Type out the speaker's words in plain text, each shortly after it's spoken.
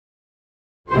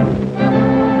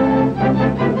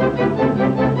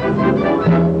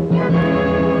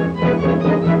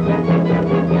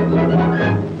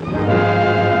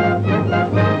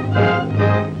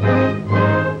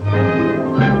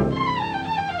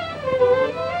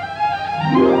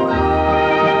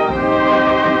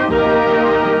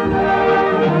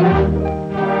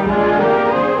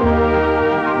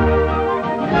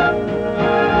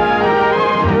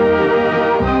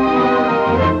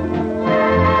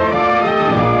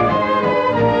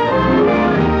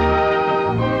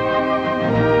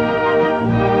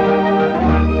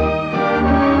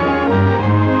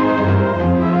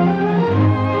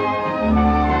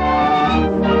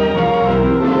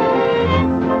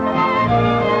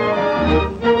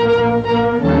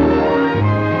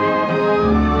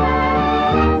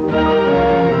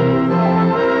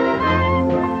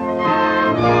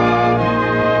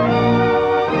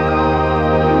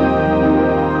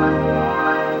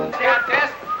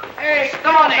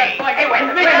Johnny. Hey, wait.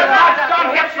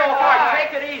 Don't hit so hard.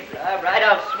 Take it easy. All right,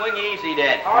 I'll swing easy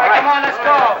then. All right, come on, let's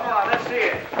go. Come on, let's see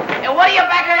it. And what are you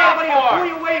back there for? Who are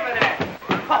you waving at?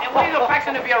 Hey, what are you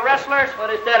fixing to be a wrestler? What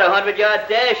is that, a 100-yard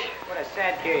dash? What a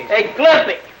sad case. Hey,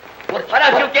 Glimpy, why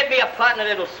don't you get me a partner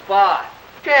that'll spar?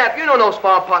 Champ, you know no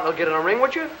sparring partner will get in the ring,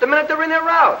 would you? The minute they're in their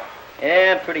route.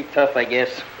 Yeah, pretty tough, I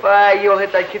guess. Why, you'll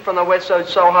hit that kid from the west side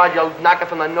so hard, you'll knock it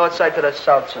from the north side to the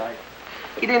south side.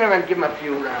 He didn't even give him a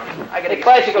few rounds. I gotta Hey,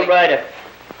 bicycle rider,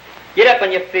 get up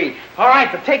on your feet. All right,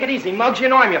 but take it easy, Muggs. You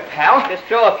know I'm your pal. Just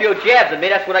throw a few jabs at me,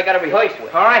 that's what I gotta rehearse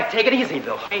with. All right, take it easy,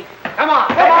 Bill. Hey, come on.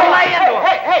 Lay into him.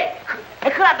 Hey,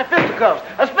 cut out the fisticuffs,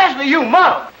 especially you,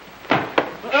 Mug.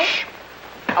 Shh.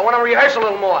 I want to rehearse a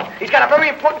little more. He's got a very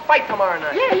important fight tomorrow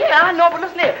night. Yeah, I know, but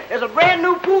listen here. There's a brand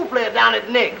new pool player down at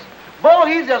Nick's. Boy,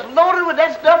 he's just loaded with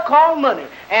that stuff called money.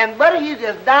 And, buddy, he's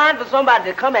just dying for somebody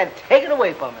to come and take it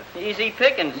away from him. Easy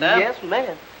pickings, huh? Yes,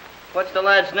 man. What's the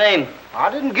lad's name? I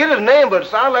didn't get his name, but it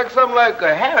sounds like something like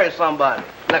Harry somebody.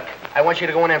 Look, I want you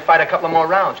to go in there and fight a couple of more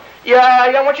rounds. Yeah,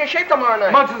 I want you in shape tomorrow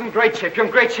night. Muggs is in great shape. You're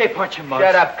in great shape, aren't you, Muggs?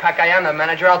 Shut up, cock. I am the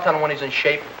manager. I'll tell him when he's in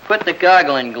shape. Put the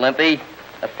goggle in, Glimpy.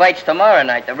 The fight's tomorrow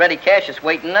night. The ready cash is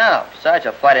waiting now. Besides,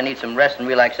 a fighter needs some rest and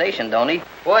relaxation, don't he?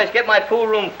 Boys, get my pool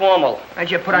room formal. And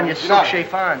you put on your silk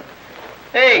chiffon.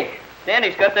 Hey,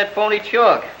 Danny's got that phony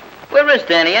chalk. Where is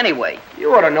Danny, anyway?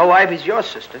 You ought to know Ivy's your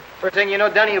sister. First thing you know,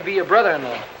 Danny will be your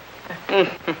brother-in-law.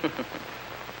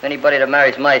 Anybody that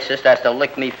marries my sister has to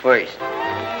lick me first.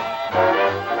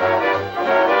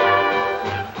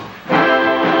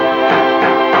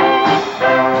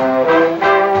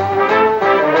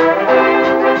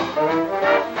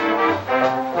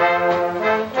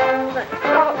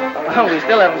 Oh, we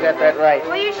still haven't got that right.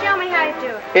 Will you show me how to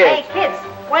do it? Here. Hey, kids,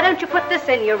 why don't you put this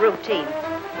in your routine?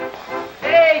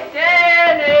 Hey,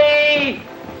 Danny!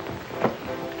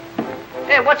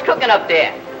 Hey, what's cooking up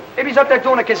there? Maybe he's up there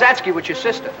doing a Kazatsky with your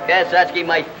sister. Kazatsky,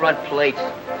 my front plates.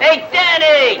 Hey,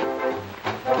 Danny!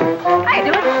 How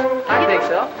you doing? I think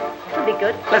so. It'll be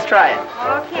good. Let's try it.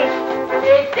 Okay.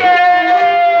 Hey, Danny!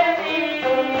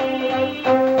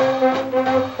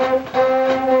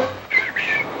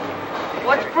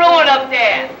 What's brewing up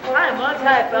there? Hi, Muggs.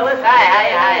 Hi, fellas.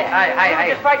 Hi.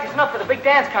 Just practicing up for the big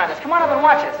dance contest. Come on up and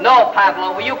watch us. No,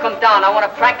 Pablo, will you come down? I want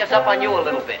to practice up on you a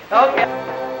little bit. Okay.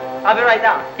 I'll be right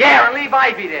down. Yeah, and leave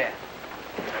Ivy there.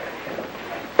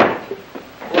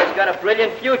 Boy's got a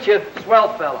brilliant future.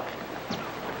 Swell fella.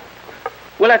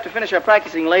 We'll have to finish our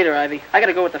practicing later, Ivy. I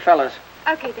gotta go with the fellas.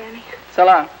 Okay, Danny. So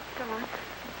long. Come on.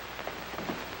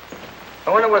 I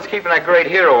wonder what's keeping that great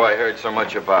hero I heard so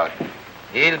much about.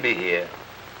 He'll be here.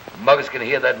 Muggs can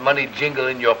hear that money jingle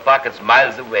in your pockets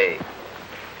miles away.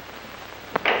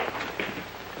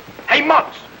 Hey,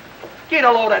 Muggs, get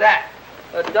a load of that.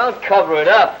 Don't cover it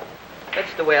up.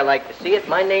 That's the way I like to see it.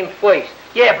 My name first.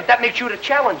 Yeah, but that makes you the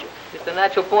challenger. Just a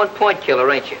natural-born point killer,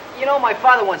 ain't you? You know, my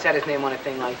father once had his name on a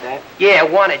thing like that. Yeah,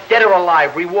 want it. Dead or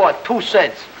alive. Reward 2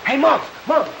 cents. Hey, Muggs,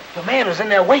 the man is in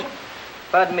there waiting.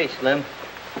 Pardon me, Slim.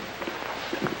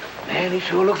 Man, he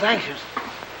sure looks anxious.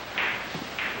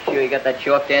 Sure you got that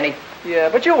chalk, Danny? Yeah,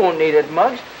 but you won't need it,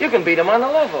 Muggs. You can beat him on the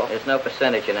level. There's no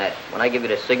percentage in that. When I give you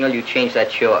the signal, you change that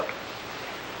chalk.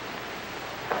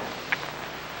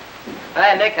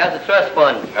 Hi, Nick. How's the trust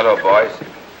fund? Hello, boys.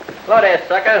 Hello there,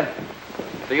 sucker.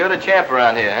 So you're the champ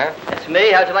around here, huh? That's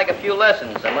me. How'd you like a few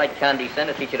lessons? I might condescend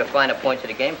to teach you the finer points of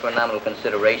the game for a nominal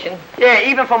consideration. Yeah,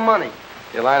 even for money.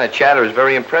 Your line of chatter is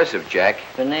very impressive, Jack.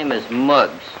 The name is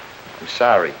Muggs. I'm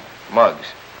sorry. Muggs.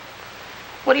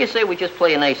 What do you say we just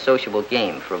play a nice sociable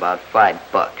game for about $5?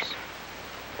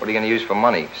 What are you going to use for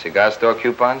money? Cigar store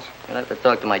coupons? You'll have to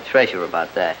talk to my treasurer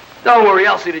about that. Don't worry,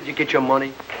 I'll see that you get your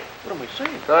money. What am I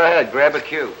saying? Go ahead, grab a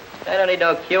cue. I don't need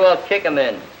no cue. I'll kick him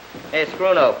in. Hey,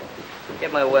 Scruno,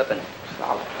 get my weapon.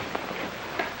 Solid.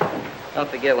 Don't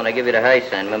forget when I give you the high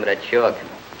sign, remember that chalk.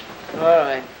 All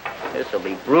right. This'll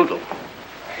be brutal.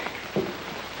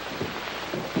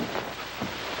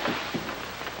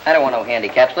 I don't want no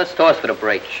handicaps. Let's toss for the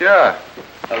break. Sure.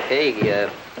 Okay, you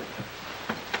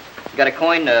got a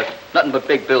coin? Nothing but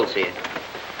big bills here.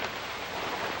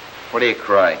 What do you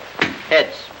cry?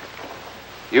 Heads.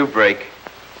 You break.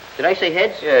 Did I say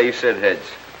heads? Yeah, you said heads.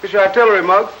 Here's your artillery,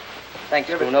 Muggs. Thanks,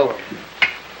 Bruno.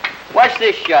 Watch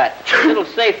this shot. Little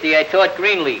safety I taught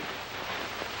Greenleaf.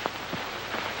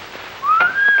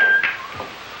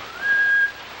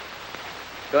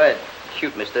 Go ahead.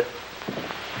 Shoot, mister.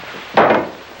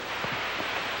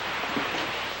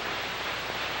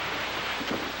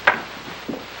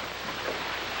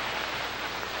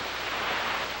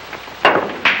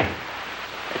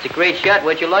 That's a great shot.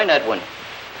 Where'd you learn that one?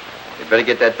 You better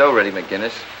get that dough ready,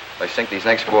 McGinnis. If I sink these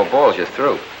next 4 balls, you're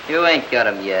through. You ain't got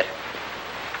 'em yet.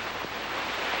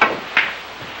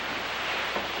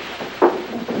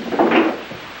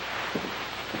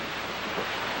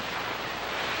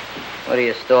 What are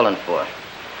you stalling for?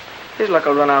 His luck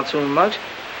will run out soon, Muggs.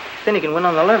 Then he can win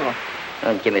on the level.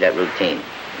 Don't give me that routine.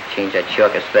 Change that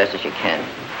chalk as fast as you can.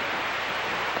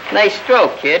 Nice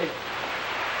stroke, kid.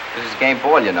 This is game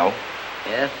ball, you know.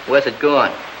 Yeah? Where's it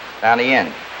going? Down the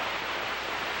end.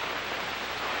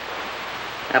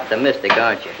 Optimistic,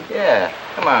 aren't you? Yeah.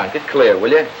 Come on, get clear,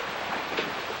 will you?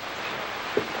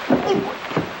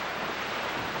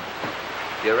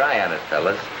 Your eye on it,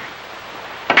 fellas.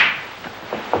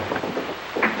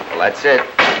 Well, that's it.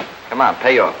 Come on,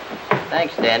 pay off.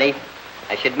 Thanks, Danny.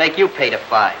 I should make you pay the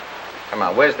 5. Come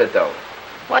on, where's the dough?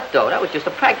 What, though? That was just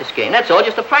a practice game. That's all,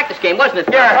 just a practice game, wasn't it?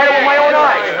 Yeah, I heard it with my own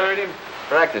eyes. I heard him.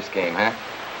 Practice game, huh?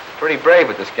 Pretty brave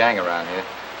with this gang around here.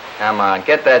 Come on,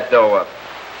 get that dough up.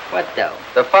 What, though?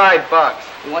 The $5.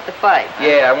 You want the 5? Huh?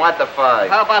 Yeah, I want the 5.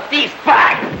 How about these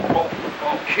 5?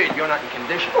 Oh, kid, you're not in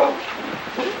condition.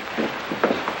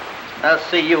 I'll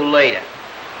see you later.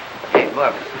 Hey,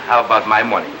 look, how about my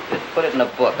money? Just put it in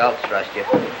the book. I'll trust you.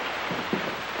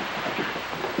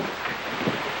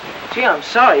 Gee, I'm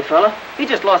sorry, fella. He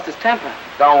just lost his temper.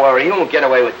 Don't worry, he won't get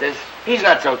away with this. He's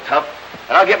not so tough.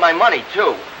 And I'll get my money,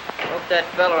 too. Hope that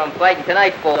fella I'm fighting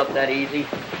tonight falls up that easy.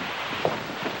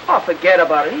 Oh, forget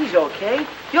about it. He's okay.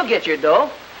 You'll get your dough.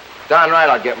 Darn right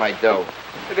I'll get my dough.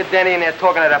 Look at Danny in there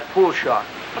talking to that pool shark.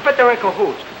 I bet they're in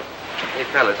cahoots. Hey,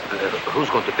 fellas, who's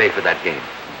going to pay for that game?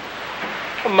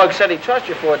 Well, Muggs said he trusts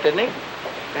you for it, didn't he?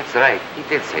 That's right. He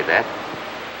did say that.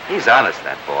 He's honest,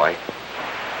 that boy.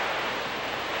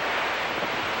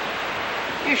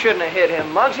 You shouldn't have hit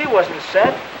him, Muggs. He wasn't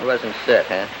set. He wasn't set,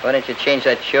 huh? Why didn't you change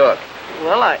that chalk?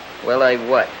 Well, I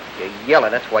what? You're yellow.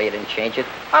 That's why you didn't change it.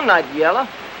 I'm not yellow.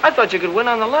 I thought you could win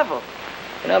on the level.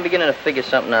 You know, I'm beginning to figure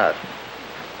something out.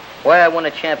 Why I won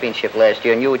a championship last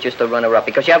year and you were just a runner-up.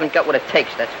 Because you haven't got what it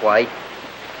takes, that's why.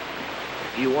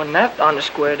 You won that on the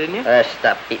square, didn't you?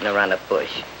 Stop beating around the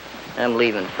bush. I'm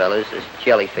leaving, fellas. This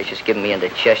jellyfish is giving me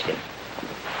indigestion.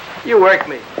 You work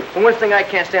me. The one thing I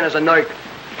can't stand is a nerk.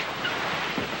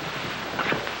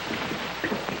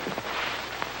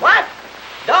 What?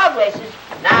 Dog races?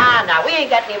 Nah, we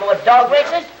ain't got any more dog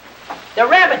races. They're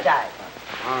rabbit dive.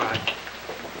 All right.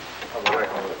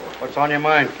 What's on your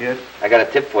mind, kid? I got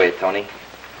a tip for you, Tony.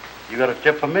 You got a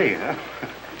tip for me, huh?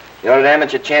 You know that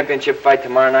amateur championship fight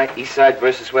tomorrow night, East Side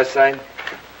versus West Side?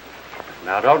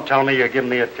 Now, don't tell me you're giving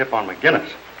me a tip on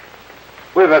McGinnis.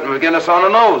 We're betting McGinnis on the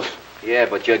nose. Yeah,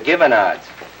 but you're giving odds.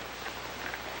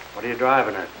 What are you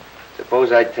driving at?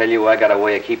 Suppose I tell you I got a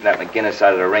way of keeping that McGinnis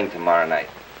out of the ring tomorrow night.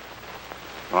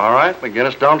 All right,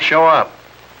 McGinnis don't show up.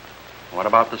 What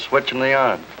about the switch in the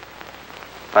yard?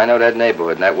 If I know that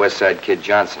neighborhood and that West Side kid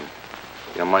Johnson,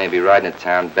 your money will be riding in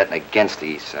town betting against the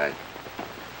East Side.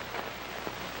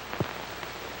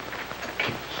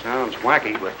 Sounds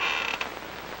wacky, but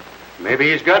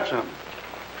maybe he's got something.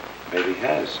 Maybe he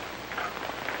has.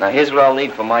 Now, here's what I'll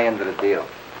need for my end of the deal.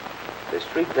 There's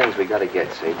 3 things we gotta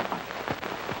get, see?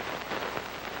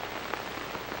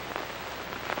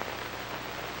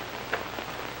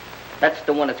 That's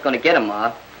the one that's going to get him,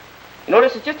 Ma. You know,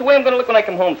 this is just the way I'm going to look when I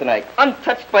come home tonight.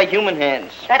 Untouched by human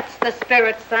hands. That's the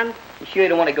spirit, son. You sure you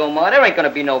don't want to go, Ma? There ain't going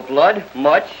to be no blood.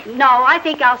 Much. No, I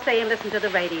think I'll stay and listen to the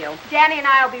radio. Danny and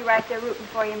I will be right there rooting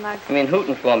for you, Muggs. You mean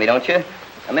hooting for me, don't you?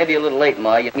 I may be a little late,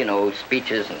 Ma. You know,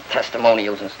 speeches and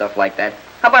testimonials and stuff like that.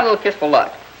 How about a little kiss for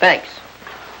luck? Thanks.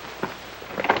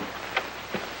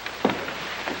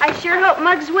 I sure hope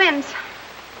Muggs wins.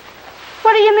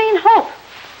 What do you mean, hope?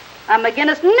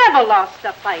 McGinnis never lost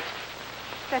a fight.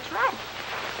 That's right.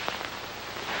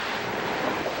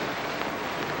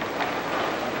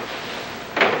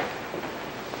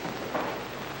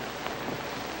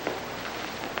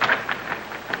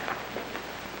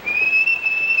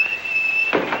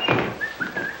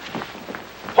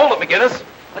 Hold it, McGinnis.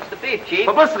 What's the beef, Chief?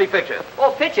 Publicity picture.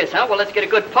 Oh, pictures, huh? Well, let's get a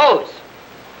good pose.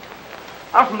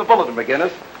 I'm from the Bulletin,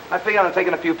 McGinnis. I figure on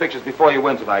taking a few pictures before you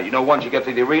win tonight. You know, once you get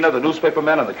to the arena, the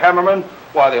newspapermen and the cameramen,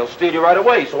 why, they'll steal you right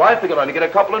away. So I figured I'd get a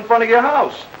couple in front of your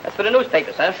house. That's for the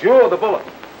newspapers, huh? Sure, the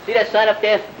Bulletin. See that sign up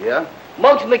there? Yeah?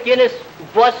 Muggs McGinnis,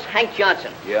 boss Hank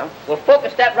Johnson. Yeah? We'll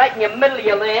focus that right in the middle of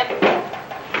your lamp.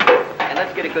 And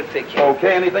let's get a good picture.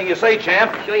 Okay, anything you say,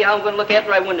 champ. Show you how I'm going to look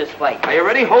after I win this fight. Are you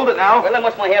ready? Hold it now. Well, I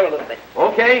must my hair a little bit.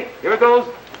 Okay, here it goes.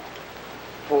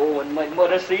 Oh, when my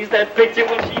mother sees that picture,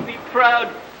 will she be proud?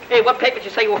 Hey, what paper did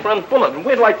you say you were from? Bulletin,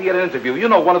 we'd like to get an interview. You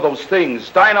know, one of those things.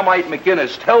 Dynamite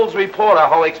McGinnis tells reporter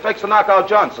how he expects to knock out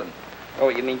Johnson. Oh,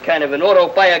 you mean kind of an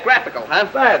autobiographical, huh?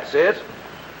 That's it.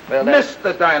 Well,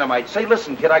 Mr. Dynamite. Say,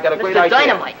 listen, kid, I got a great idea. Mr.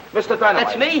 Dynamite? Mr. Dynamite.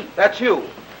 That's me? That's you.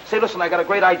 Say, listen, I got a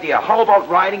great idea. How about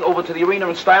riding over to the arena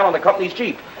in style on the company's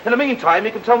Jeep? In the meantime,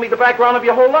 you can tell me the background of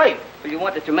your whole life. Well, you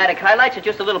want the dramatic highlights or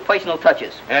just a little personal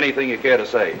touches? Anything you care to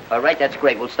say. All right, that's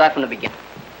great. We'll start from the beginning.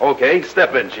 Okay,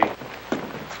 step in, Chief.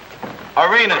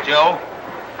 Arena, Joe.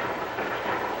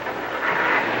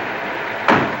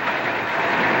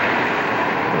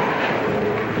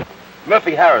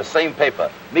 Murphy Harris, same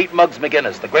paper. Meet Muggs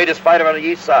McGinnis, the greatest fighter on the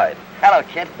East Side. Hello,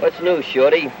 kid. What's new,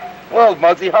 Shorty? Well,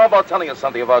 Muggsy, how about telling us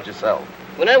something about yourself?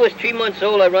 When I was 3 months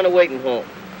old, I run away from home.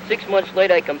 6 months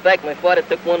later, I come back. My father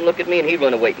took one look at me, and he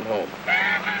run away from home.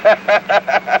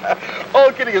 All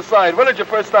kidding aside, when did you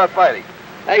first start fighting?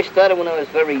 I started when I was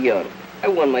very young. I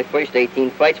won my first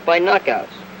 18 fights by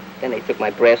knockouts. Then they took my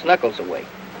brass knuckles away.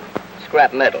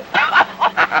 Scrap metal.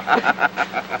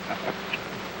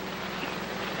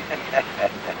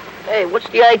 Hey, what's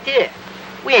the idea?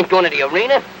 We ain't going to the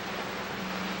arena.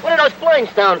 What are those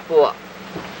blinds down for?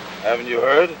 Haven't you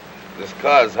heard? This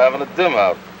car's having a dim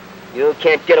out. You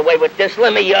can't get away with this.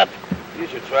 Let me up. You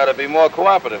should try to be more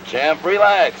cooperative, champ.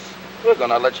 Relax. We're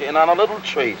gonna let you in on a little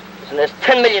treat. Listen, there's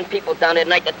 10 million people down there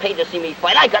tonight that paid to see me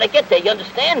fight. I gotta get there, you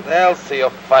understand? They'll see you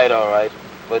fight, all right.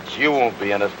 But you won't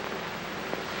be in it.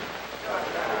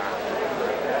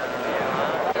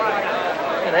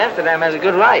 And Amsterdam has a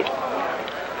good ride.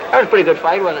 That was a pretty good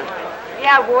fight, wasn't it?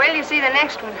 Yeah, well, wait till you see the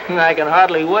next one. I can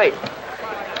hardly wait.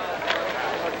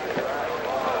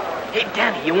 Hey,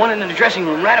 Danny, you want in the dressing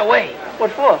room right away.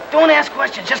 What for? Don't ask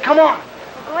questions. Just come on.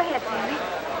 Go ahead, Danny.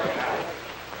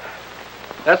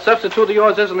 That substitute of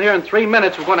yours isn't here in 3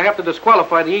 minutes. We're going to have to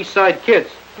disqualify the East Side kids.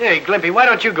 Hey, Glimpy, why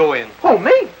don't you go in? Who,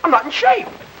 me? I'm not in shape.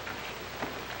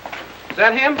 Is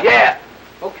that him? Yeah.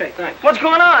 Okay, thanks. What's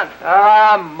going on?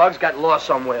 Muggs got lost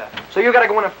somewhere. So you gotta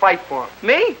go in and fight for him.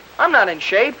 Me? I'm not in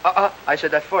shape. I said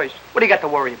that first. What do you got to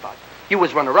worry about? You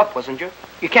was runner-up, wasn't you?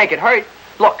 You can't get hurt.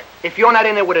 Look, if you're not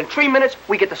in there within 3 minutes,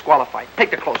 we get disqualified.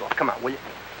 Take the clothes off. Come on, will you?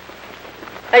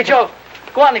 Hey, Joe,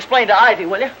 go out and explain to Ivy,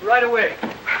 will you? Right away.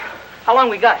 How long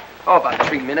we got? Oh, about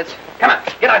 3 minutes. Come on,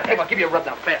 get on the table. I'll give you a rub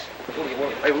down fast.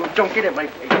 Hey, don't get in my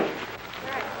face.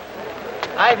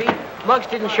 Ivy, Muggs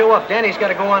didn't show up. Danny's got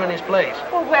to go on in his place.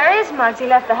 Well, where is Muggs? He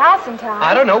left the house in time.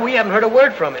 I don't know. We haven't heard a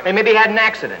word from him. Hey, maybe he had an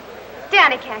accident.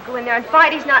 Danny can't go in there and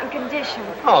fight. He's not in condition.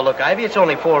 Oh, look, Ivy, it's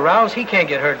only 4 rounds. He can't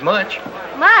get hurt much.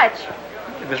 Much?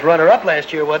 He was runner-up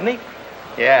last year, wasn't he?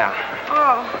 Yeah.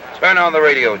 Oh. Turn on the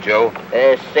radio, Joe.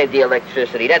 Save the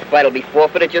electricity. That fight'll be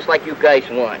forfeited just like you guys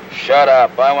want. Shut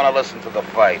up. I want to listen to the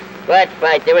fight. What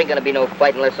fight? There ain't gonna be no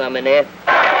fight unless I'm in there.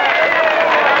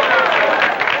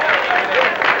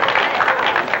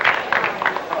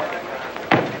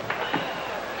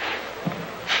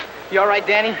 You all right,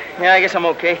 Danny? Yeah, I guess I'm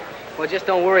okay. Well, just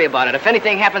don't worry about it. If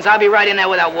anything happens, I'll be right in there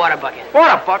with that water bucket.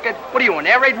 Water bucket? What are you, an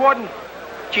air raid warden?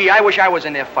 Gee, I wish I was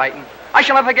in there fighting. I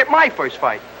shall never get my first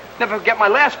fight. Never get my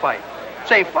last fight.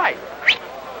 Same fight.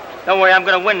 Don't worry, I'm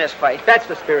gonna win this fight. That's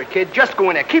the spirit, kid. Just go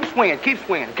in there. Keep swinging, keep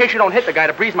swinging. In case you don't hit the guy,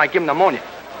 the breeze might give him pneumonia.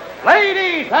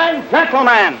 Ladies and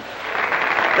gentlemen,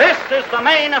 this is the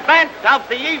main event of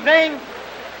the evening.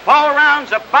 4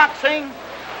 rounds of boxing.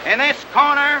 In this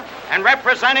corner, and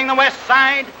representing the West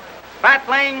Side,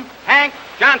 battling Hank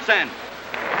Johnson.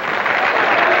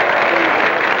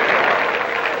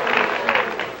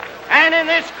 And in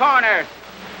this corner,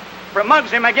 from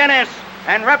Muggsy McGinnis,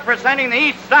 and representing the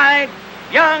East Side,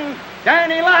 young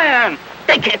Danny Lyon.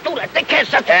 They can't do that. They can't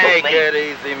substitute Hey, me. get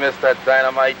easy, Mr.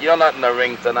 Dynamite. You're not in the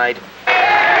ring tonight.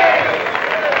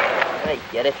 I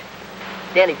get it.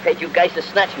 Danny paid you guys to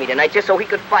snatch me tonight just so he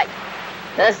could fight.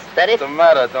 Huh? Is that it? What's the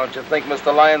matter? Don't you think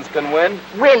Mr. Lyons can win?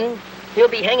 Win? He'll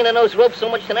be hanging on those ropes so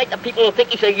much tonight that people will think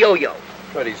he's a yo-yo.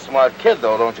 Pretty smart kid,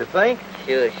 though, don't you think?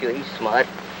 Sure, he's smart.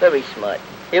 Very smart.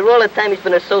 Here all the time he's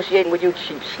been associating with you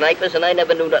cheap snipers, and I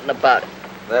never knew nothing about it.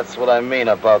 That's what I mean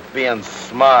about being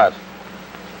smart.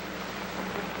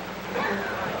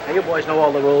 Now, you boys know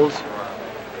all the rules.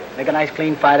 Make a nice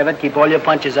clean fight of it. Keep all your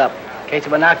punches up. In case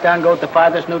of a knockdown, go to the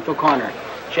farthest neutral corner.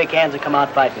 Shake hands and come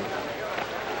out fighting.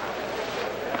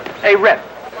 Hey, Rep,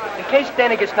 in case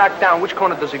Danny gets knocked down, which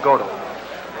corner does he go to?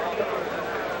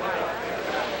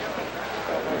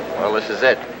 Well, this is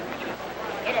it.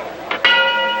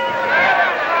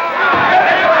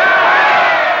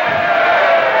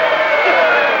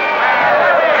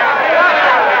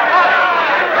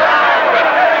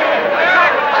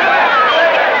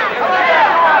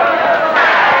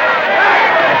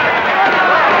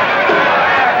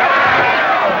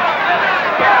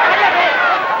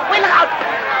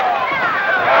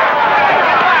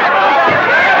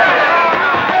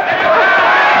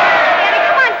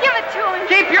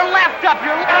 Keep your left up,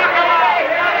 your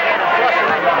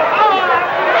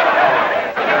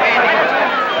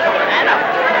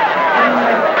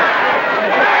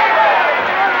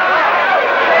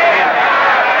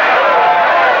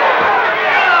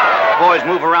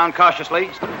around cautiously.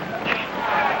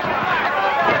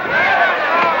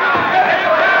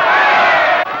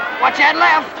 Watch that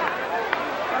left.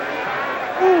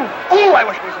 Ooh, I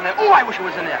wish it was in there. Ooh, I wish it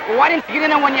was in there. Well, why didn't you get in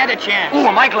there when you had a chance? Ooh,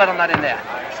 I'm glad I'm not in there.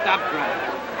 Stop crying.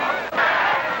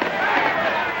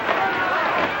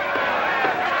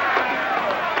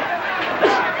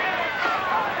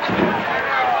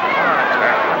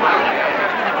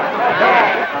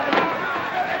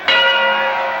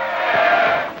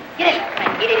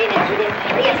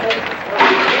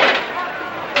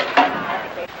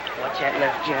 Watch that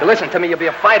left, Jim. Listen to me, you'll be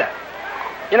a fighter.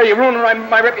 You know, you're ruining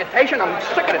my reputation. I'm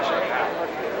sick of this.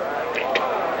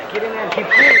 Get in there and keep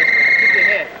cool. Keep your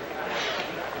head.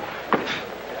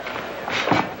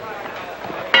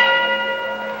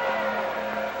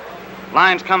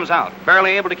 Lyons comes out,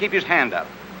 barely able to keep his hand up.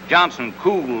 Johnson,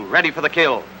 cool, ready for the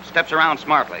kill, steps around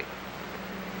smartly.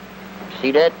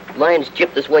 See that? Lyons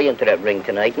gypped his way into that ring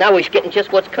tonight. Now he's getting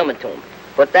just what's coming to him.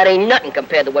 But that ain't nothing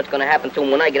compared to what's going to happen to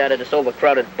him when I get out of this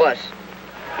overcrowded bus.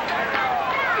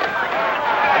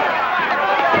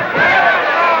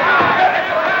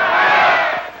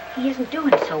 He isn't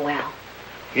doing so well.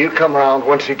 He'll come around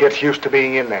once he gets used to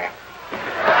being in there.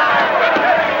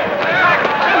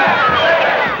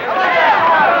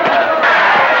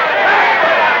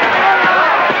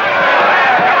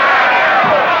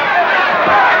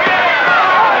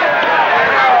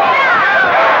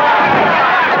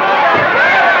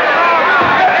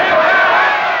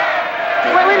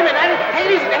 Wait a minute, Danny.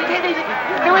 Hey, easy, Danny. Take it easy.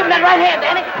 Stay away from that right hand,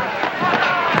 Danny.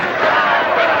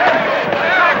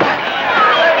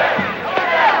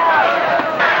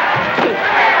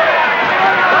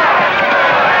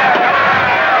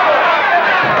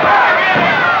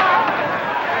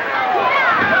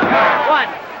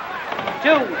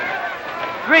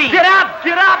 Get up!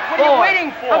 Get up! What are you 4,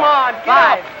 waiting for? Come on, get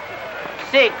 5, up.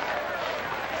 6,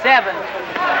 7.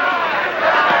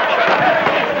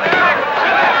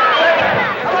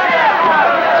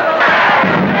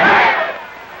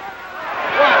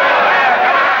 One,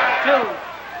 2,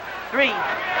 3, 4,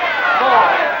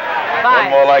 5. One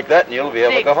more like that and you'll be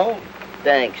able to go home.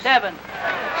 Thanks. 7, 8, 9.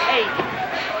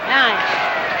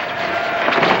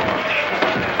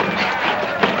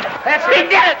 That's it. He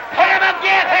did it. Hit him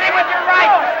again. Hit him with your right.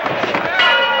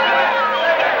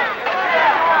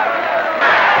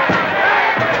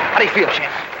 How do you feel,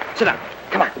 champ? Sit down.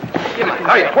 Come on. Give him a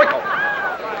hurry, quick.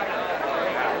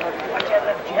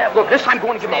 Look, this time go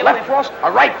on and give him a left cross,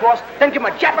 a right cross, then give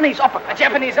him a Japanese uppercut. A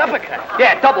Japanese uppercut.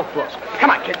 Yeah, double cross.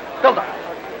 Come on, kid. Build up.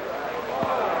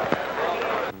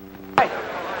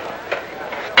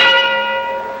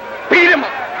 Beat him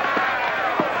up.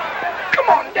 Come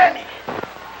on, Danny.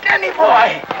 Danny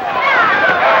boy.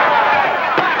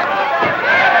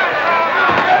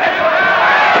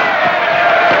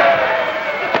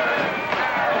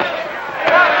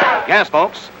 Yes,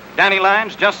 folks, Danny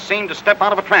Lyons just seemed to step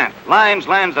out of a trance. Lyons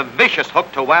lands a vicious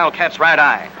hook to Wildcat's right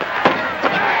eye.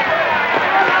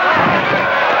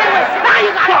 Now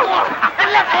you got it.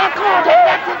 And left hand, come on, Danny.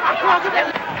 That's it. Across it.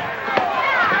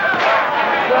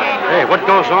 Hey, what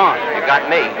goes on? You got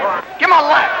me. Give him a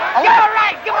left. Give him a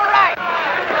right. Give him a right.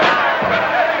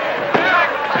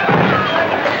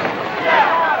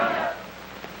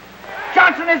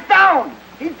 Johnson is down.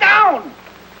 He's down.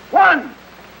 1,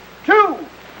 2.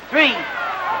 3,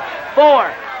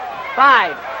 4,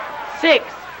 5, 6,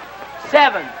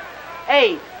 7,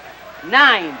 8,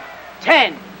 9,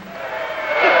 10.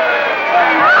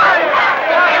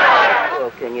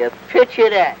 Well, can you picture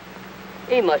that?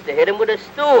 He must have hit him with a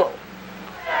stool.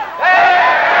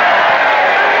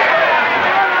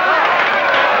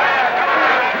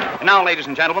 And now, ladies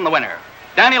and gentlemen, the winner.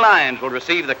 Danny Lyons will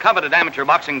receive the coveted amateur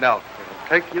boxing belt. It'll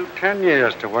take you 10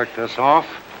 years to work this off.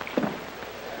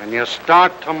 And you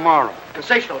start tomorrow.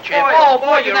 Sensational, champ. Oh,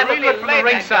 boy, you never really from the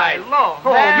ringside. Oh,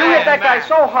 you hit that guy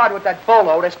so hard with that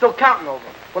bolo, they're still counting over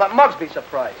him. Will that Muggs be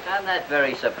surprised? I'm not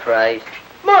very surprised.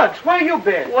 Muggs, where you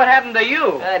been? What happened to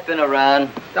you? I've been around.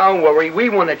 Don't worry, we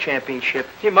won the championship.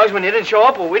 Gee, Muggs, when you didn't show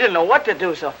up, well, we didn't know what to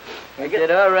do, so... You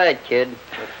did all right, kid.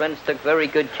 Your friends took very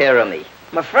good care of me.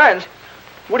 My friends?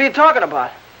 What are you talking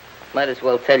about? Might as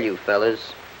well tell you,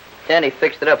 fellas. Danny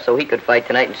fixed it up so he could fight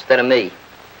tonight instead of me.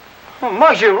 Oh,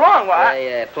 Muggs, you're wrong. Why?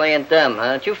 Yeah, playing dumb,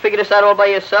 huh? Did you figure this out all by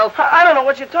yourself? I don't know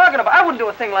what you're talking about. I wouldn't do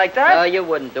a thing like that. No, you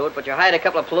wouldn't do it, but you hired a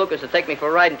couple of palookas to take me for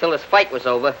a ride until this fight was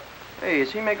over. Hey,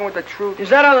 is he making with the truth? Is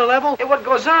that on the level? Hey, what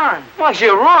goes on? Muggs,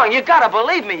 you're wrong. You gotta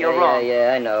believe me, you're wrong.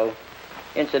 Yeah, I know.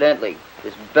 Incidentally,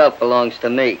 this belt belongs to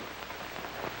me.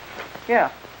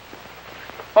 Yeah.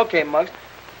 Okay, Muggs.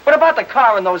 What about the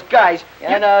car and those guys?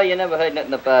 Yeah, I know, you never heard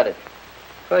nothing about it.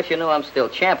 Of course, you know I'm still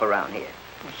champ around here.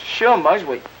 Sure, Muggs.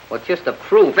 Well, just to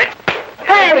prove it.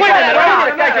 Hey, wait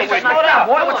a minute. Slow down,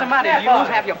 boy. What's the matter? Did you lose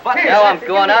half your butt? Now I'm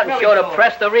going out and show the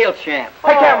press the real champ.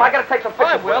 Take care of him. I gotta take some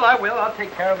pictures. I will. I'll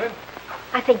take care of him.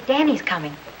 I think Danny's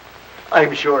coming.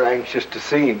 I'm sure anxious to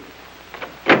see him.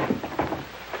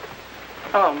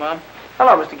 Hello, Mom.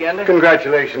 Hello, Mr. Gander.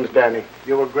 Congratulations, Danny.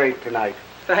 You were great tonight.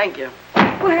 Thank you.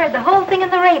 We heard the whole thing in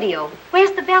the radio.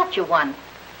 Where's the belt you won?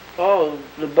 Oh,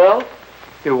 the belt?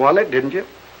 You won it, didn't you?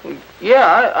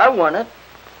 Yeah, I won it,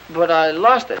 but I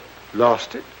lost it.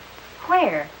 Lost it?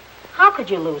 Where? How could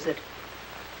you lose it?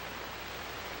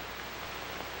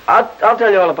 I'll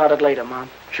tell you all about it later, Mom.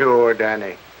 Sure,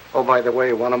 Danny. Oh, by the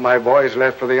way, one of my boys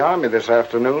left for the Army this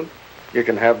afternoon. You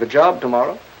can have the job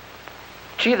tomorrow.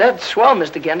 Gee, that's swell,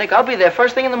 Mr. Gendick. I'll be there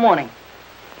first thing in the morning.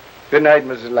 Good night,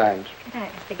 Mrs. Lange. Good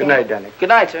night, Mr. Good night, Danny. Good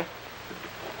night, sir.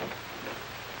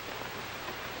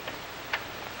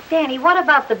 Danny, what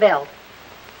about the belt?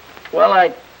 Well,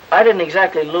 I didn't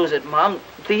exactly lose it, Mom.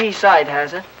 The East Side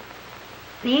has it.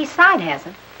 The East Side has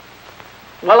it.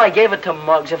 Well, I gave it to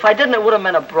Muggs. If I didn't, it would have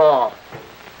meant a brawl.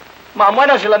 Mom, why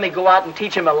don't you let me go out and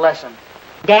teach him a lesson?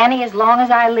 Danny, as long as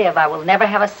I live, I will never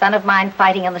have a son of mine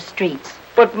fighting in the streets.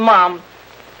 But, Mom...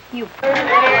 You... Everything's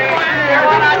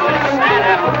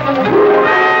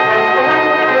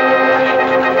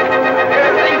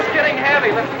getting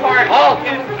heavy. Let's park. Halt!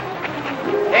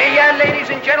 Hey, ladies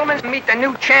and gentlemen, meet the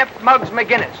new champ, Muggs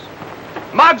McGinnis.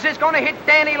 Muggs is going to hit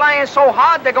Danny Lyons so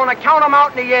hard, they're going to count him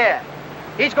out in the air.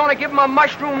 He's going to give him a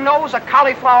mushroom nose, a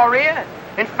cauliflower ear.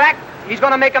 In fact, he's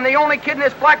going to make him the only kid in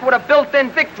this block with a built-in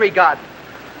victory garden.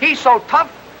 He's so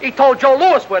tough, he told Joe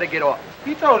Louis where to get off.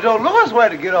 He told Joe Louis where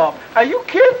to get off. Are you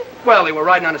kidding? Well, they were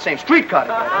riding on the same streetcar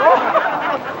together.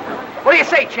 What do you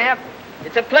say, champ?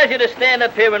 It's a pleasure to stand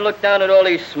up here and look down at all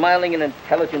these smiling and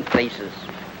intelligent faces.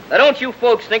 Now, don't you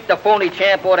folks think the phony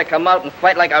champ ought to come out and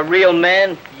fight like a real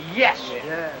man? Yes.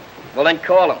 Yeah. Well, then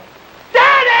call him.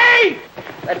 Danny!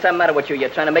 What's the matter with you? You're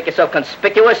trying to make yourself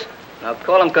conspicuous? Now,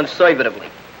 call him conservatively.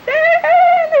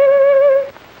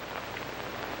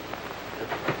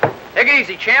 Take it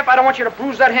easy, champ. I don't want you to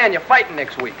bruise that hand. You're fighting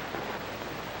next week.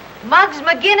 Muggs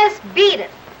McGinnis, beat it.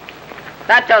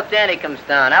 Not till Danny comes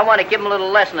down. I want to give him a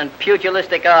little lesson in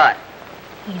pugilistic art.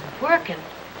 He's working.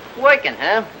 Working,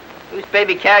 huh? Whose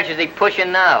baby carriage is he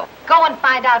pushing now? Go and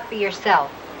find out for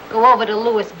yourself. Go over to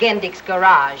Louis Gendick's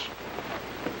garage.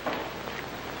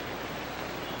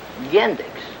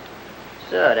 Gendick's?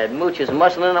 So, that mooch is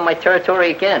muscling in on my territory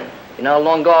again. You know how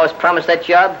long ago I was promised that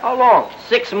job? How long?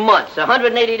 6 months,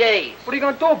 180 days. What are you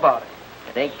going to do about it?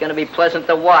 It ain't gonna be pleasant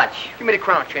to watch. Give me the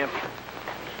crown, champ.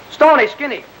 Stoney,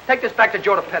 Skinny, take this back to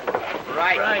Joe the peddler.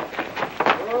 Right.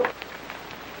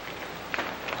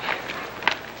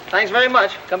 Thanks very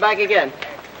much. Come back again.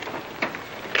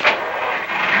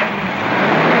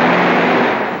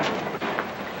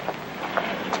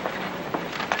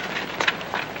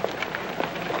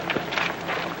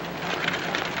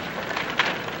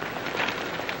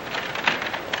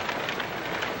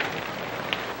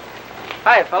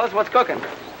 Hi, fellas. What's cooking?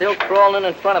 Still crawling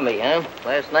in front of me, huh?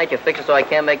 Last night you fixed it so I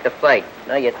can't make the fight.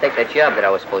 Now you take that job that I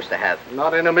was supposed to have.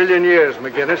 Not in a million years,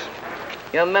 McGinnis.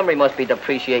 Your memory must be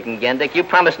depreciating, Gendick. You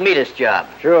promised me this job.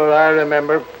 Sure, I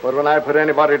remember. But when I put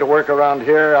anybody to work around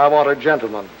here, I want a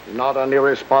gentleman, not an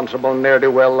irresponsible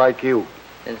ne'er-do-well like you.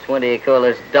 Since when do you call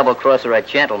this double-crosser a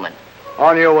gentleman?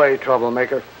 On your way,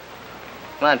 troublemaker.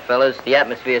 Come on, fellas. The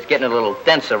atmosphere is getting a little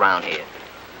dense around here.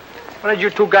 Why don't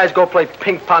you two guys go play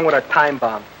ping pong with a time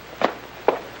bomb?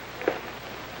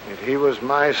 If he was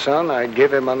my son, I'd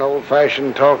give him an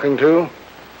old-fashioned talking to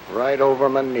right over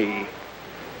my knee.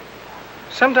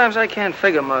 Sometimes I can't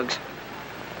figure, Muggs.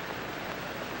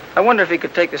 I wonder if he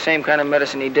could take the same kind of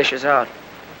medicine he dishes out.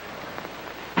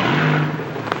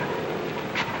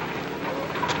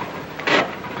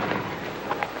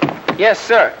 Yes,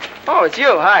 sir. Oh, it's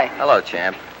you. Hi. Hello,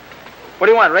 champ. What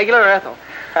do you want, regular or Ethel?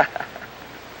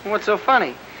 What's so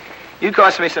funny? You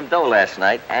cost me some dough last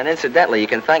night, and incidentally, you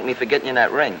can thank me for getting you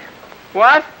that ring.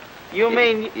 What? You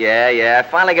mean... Yeah. I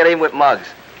finally got in with Muggs.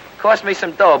 Cost me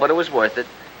some dough, but it was worth it.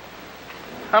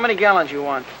 How many gallons you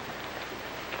want?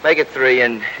 Make it 3,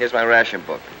 and here's my ration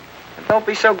book. And don't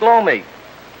be so gloomy.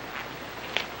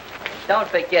 Don't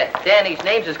forget, Danny's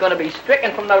names is going to be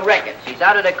stricken from the records. He's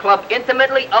out of the club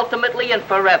intimately, ultimately, and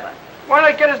forever. Why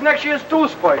don't I get his next year's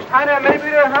dues first? I know, maybe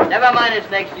there, huh? Never mind his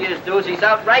next year's dues. He's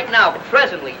out right now,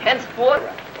 presently, henceforth.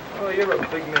 Oh, you're a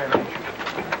big man, ain't you?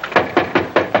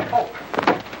 Oh.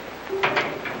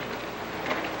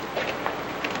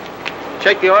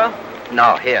 Check the oil?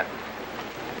 No, here.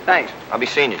 Thanks. I'll be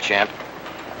seeing you, champ.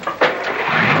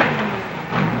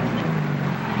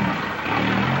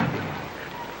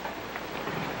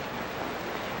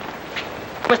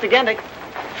 Mr. Gendick,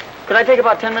 could I take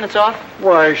about 10 minutes off?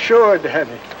 Why, sure,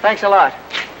 Danny. Thanks a lot.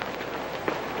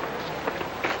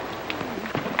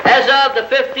 As of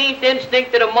the 15th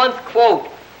instinct of the month, quote.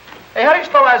 Hey, how do you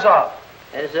spell as of?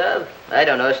 As of? I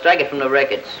don't know. Strike it from the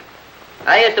records.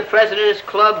 I, as the president of this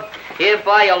club,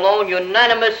 hereby alone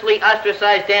unanimously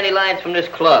ostracize Danny Lyons from this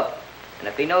club. And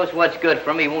if he knows what's good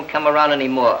for him, he won't come around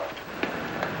anymore.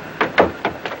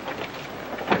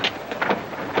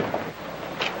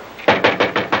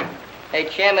 Hey,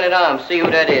 Chairman at Arms, see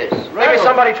who that is. Maybe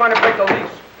somebody trying to break the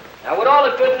lease. Now, with all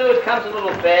the good news comes a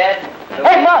little bad.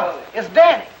 Hey, Muggs, it's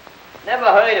Danny. Never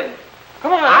heard of him.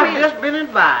 Come on, I've just been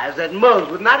advised that Muggs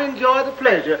would not enjoy the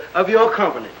pleasure of your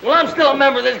company. Well, I'm still a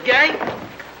member of this gang.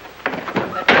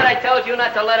 I thought I told you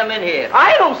not to let him in here.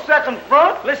 I don't second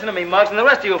front. Listen to me, Muggs, and the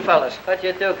rest of you fellas. What'd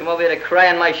you do, come over here to cry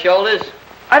on my shoulders?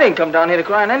 I didn't come down here to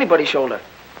cry on anybody's shoulder.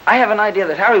 I have an idea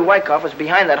that Harry Wyckoff was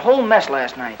behind that whole mess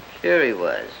last night. Sure he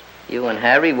was. You and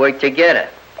Harry worked together.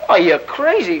 Oh, you're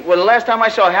crazy. Well, the last time I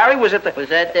saw Harry was at the...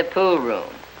 Was at the pool room.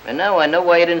 And now I know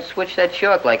why you didn't switch that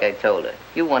shark like I told her.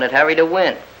 You wanted Harry to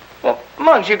win. Well,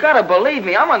 Muggs, you gotta believe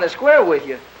me. I'm on the square with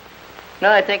you.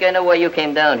 No, I think I know why you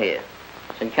came down here.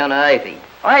 It's Encounter Ivy.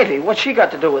 Ivy? What's she got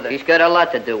to do with it? She's got a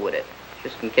lot to do with it.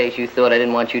 Just in case you thought I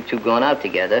didn't want you two going out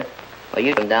together. Well,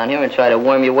 you come down here and try to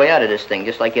worm your way out of this thing,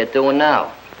 just like you're doing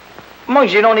now.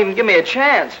 Muggs, you don't even give me a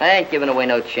chance. I ain't giving away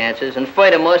no chances. And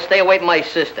furthermore, stay away from my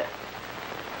sister.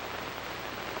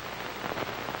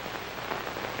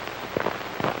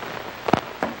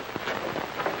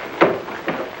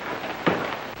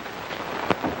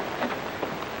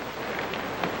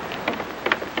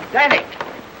 Danny!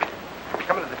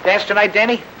 Coming to the dance tonight,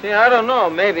 Danny? Yeah, I don't know.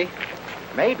 Maybe.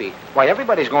 Maybe. Why,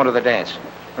 everybody's going to the dance.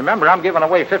 Remember, I'm giving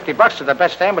away $50 to the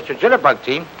best amateur jitterbug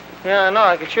team. Yeah, I know.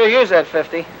 I could sure use that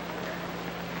 50.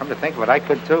 Come to think of it, I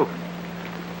could too.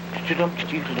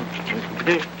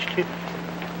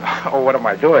 Oh, what am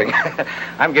I doing?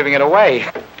 I'm giving it away.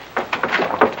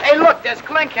 Hey, look, there's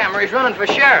Klinkhammer. He's running for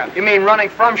sheriff. You mean running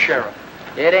from sheriff?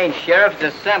 It ain't sheriff,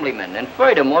 it's assemblyman. And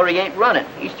furthermore, he ain't running.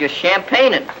 He's just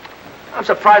champagning. I'm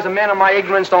surprised a man of my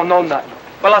ignorance don't know nothing.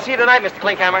 Well, I'll see you tonight, Mr.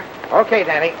 Klinkhammer. Okay,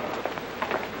 Danny.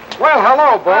 Well,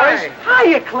 hello, boys.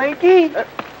 Hiya, Clinky.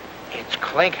 It's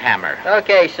Klinkhammer.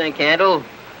 Okay, sink handle.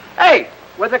 Hey,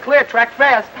 with the clear track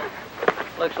fast.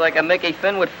 Looks like a Mickey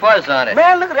Finn with fuzz on it.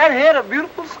 Man, look at that head of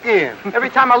beautiful skin. Every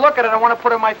time I look at it, I want to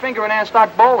put in my finger in and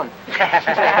start bowling.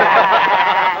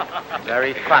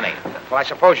 Very funny. Well, I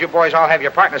suppose you boys all have your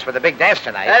partners for the big dance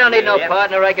tonight. I don't need no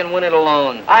partner. I can win it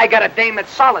alone. I got a dame that's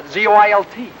solid,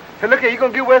 Z-O-I-L-T. Hey, look here, you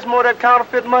gonna give Westmore that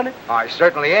counterfeit money? I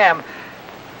certainly am.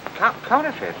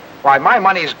 Counterfeit? Why, my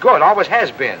money's good, always has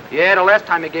been. Yeah, the last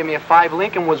time you gave me a 5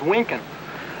 Lincoln was winking.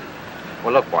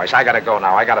 Well, look, boys, I gotta go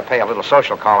now. I gotta pay a little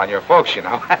social call on your folks, you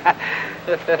know.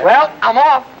 Well, I'm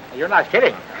off. You're not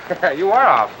kidding. You are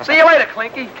off. See you later,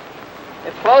 Clinky.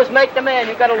 If clothes make the man,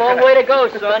 you got a long way to go,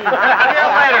 son. See you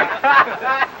later.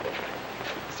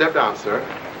 Step down, sir.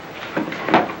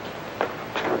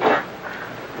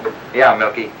 Yeah,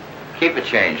 Milky. Keep the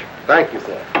change. Thank you,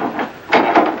 sir.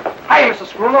 Hi, Mr.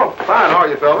 Scruno. Fine, how are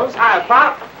you, fellas? Hi,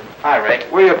 Pop. Hi, Rick.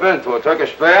 Where you been, to a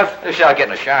Turkish bath? This shall get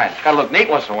in a shine. Gotta look neat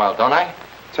once in a while, don't I?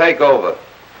 Take over.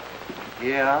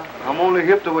 Yeah, I'm only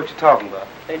hip to what you're talking about.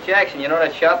 Hey, Jackson, you know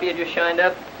that shop you just shined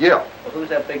up? Yeah, Well, who's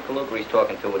that big palooka he's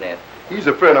talking to in there? he's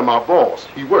a friend of my boss.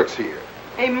 He works here.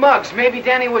 Hey, Muggs, maybe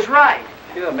Danny was right.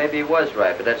 Sure, maybe he was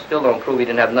right, but that still don't prove he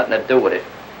didn't have nothing to do with it.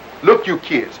 Look, you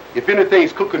kids, if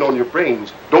anything's cooking on your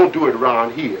brains, don't do it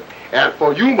around here. And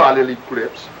for you, my little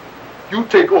crips, you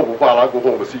take over while I go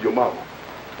home and see your mama.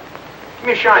 Give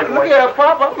me a shine, boy. Look here,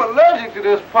 Pop, I'm allergic to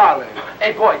this polish.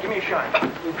 Hey, boy, give me a shine.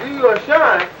 To give you a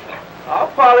shine, I'll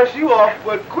polish you off,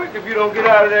 but quick if you don't get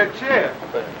out of that chair.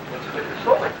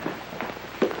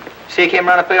 See, you came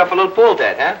around to pay off a little pool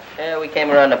debt, huh? Yeah, we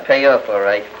came around to pay off, all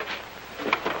right.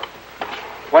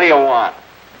 What do you want?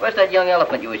 Where's that young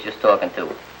elephant you was just talking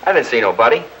to? I didn't see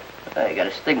nobody. Oh, you got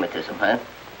astigmatism, huh?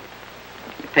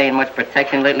 You paying much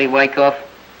protection lately, Wyckoff?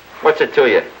 What's it to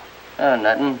you? Oh,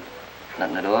 nothing.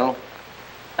 Nothing at all.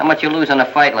 How much you lose on the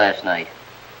fight last night?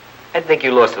 I think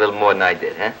you lost a little more than I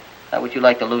did, huh? How would you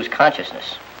like to lose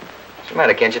consciousness? What's the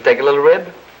matter? Can't you take a little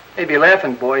rib? Maybe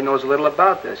laughing boy knows a little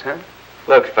about this, huh?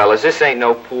 Look, fellas, this ain't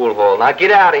no pool hall. Now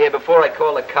get out of here before I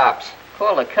call the cops.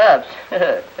 Call the cops?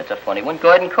 That's a funny one. Go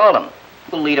ahead and call them.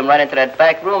 We'll lead them right into that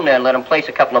back room there and let them place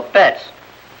a couple of bets.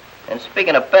 And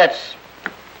speaking of bets,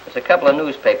 there's a couple of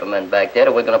newspaper men back there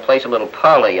that we're going to place a little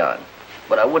parlay on.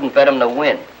 But I wouldn't bet them to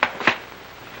win.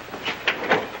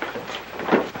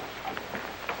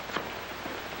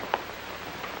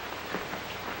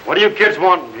 What do you kids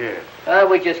want here?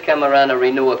 We just come around to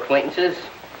renew acquaintances.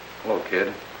 Hello,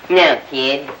 kid. Now,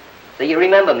 kid. So you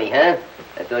remember me, huh?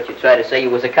 I thought you'd try to say you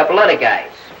was a couple other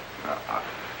guys.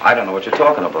 I don't know what you're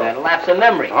talking about. That lapse of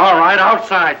memory. All right,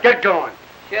 outside. Get going.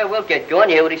 Sure, we'll get going.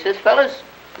 You hear what he says, fellas?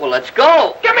 Well, let's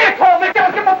go. Give me a call,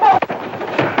 McGinnis. Give me a phone.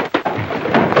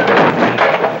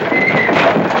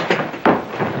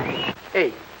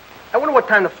 Hey, I wonder what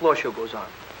time the floor show goes on.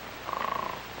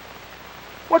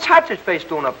 What's Hatchet's face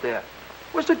doing up there?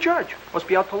 Where's the judge? Must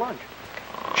be out to lunch.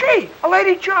 Gee, a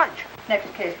lady judge. Next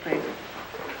case, please.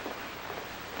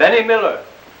 Benny Miller,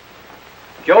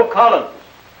 Joe Collins,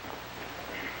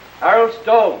 Harold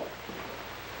Stone,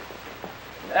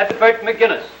 Ethelbert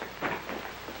McGinnis.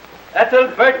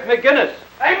 Ethelbert McGinnis.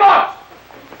 Hey, Moss!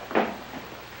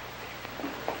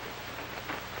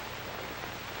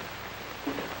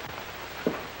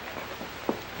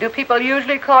 Do people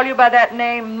usually call you by that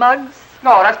name, Muggs?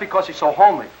 No, that's because he's so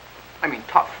homely. I mean,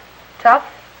 tough. Tough?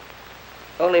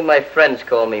 Only my friends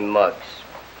call me Muggs.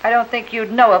 I don't think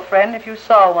you'd know a friend if you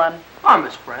saw one. I'm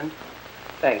his friend.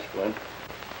 Thanks, Glenn.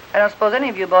 I don't suppose any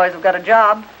of you boys have got a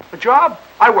job. A job?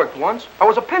 I worked once. I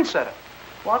was a pin setter.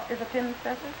 What is a pin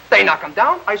setter? They knock him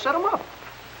down, I set him up.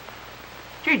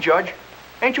 Gee, Judge,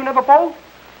 ain't you never bowled?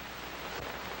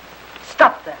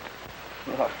 Stop that.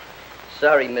 Oh,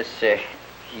 sorry, Miss,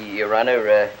 Your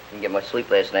Honor, didn't get much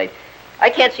sleep last night. I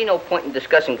can't see no point in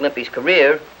discussing Glimpy's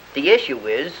career. The issue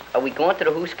is, are we going to the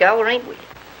Hooskow or ain't we?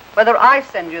 Whether I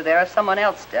send you there or someone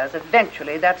else does,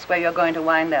 eventually that's where you're going to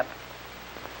wind up.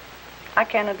 I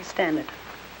can't understand it.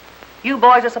 You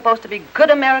boys are supposed to be good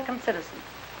American citizens.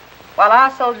 While our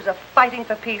soldiers are fighting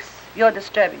for peace, you're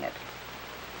disturbing it.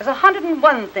 There's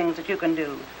 101 things that you can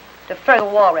do to further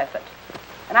the war effort.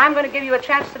 And I'm going to give you a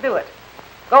chance to do it.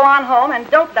 Go on home and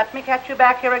don't let me catch you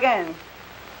back here again.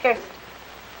 Kiss.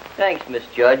 Thanks, Miss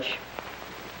Judge.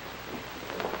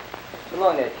 So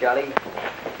long there, Charlie.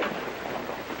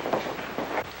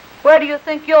 Where do you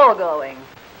think you're going?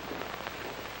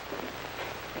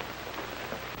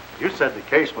 You said the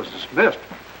case was dismissed.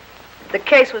 The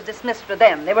case was dismissed for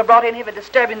them. They were brought in here for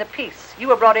disturbing the peace. You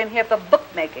were brought in here for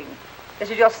bookmaking.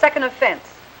 This is your second offense.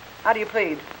 How do you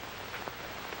plead?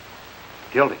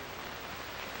 Guilty.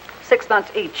 6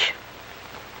 months each.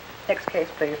 Next case,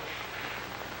 please.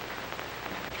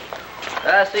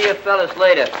 I'll see you fellas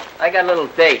later. I got a little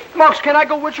date. Muggs, can I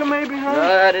go with you maybe,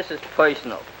 huh? This is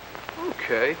personal.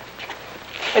 Okay.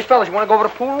 Hey, fellas, you want to go over to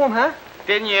the pool room, huh?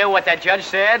 Didn't you hear what that judge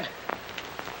said?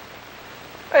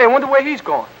 Hey, I wonder where he's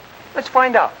going. Let's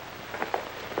find out.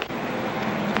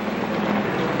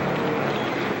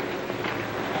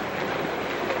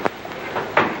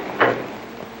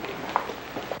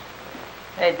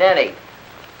 Hey, Danny.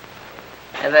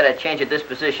 I've had a change of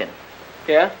disposition.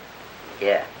 Yeah?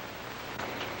 Yeah.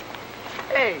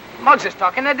 Hey, Muggs is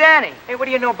talking to Danny. Hey, what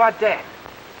do you know about that?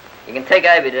 You can take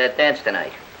Ivy to that dance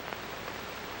tonight.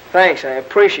 Thanks, I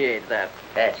appreciate that.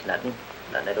 That's nothing.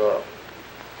 Nothing at all.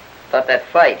 About that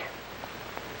fight.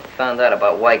 I found out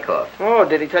about Wyckoff. Oh,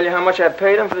 did he tell you how much I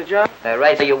paid him for the job?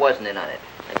 Right, so you wasn't in on it.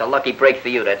 It's a lucky break for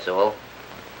you, that's all.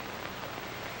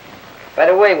 By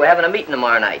the way, we're having a meeting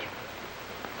tomorrow night.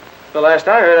 The last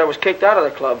I heard, I was kicked out of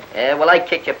the club. Yeah, well, I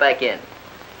kicked you back in.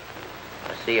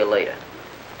 I'll see you later.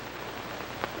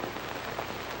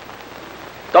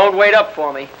 Don't wait up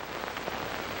for me.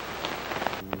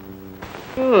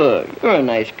 Sure, you're a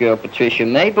nice girl, Patricia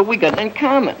May, but we got it in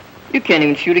common. You can't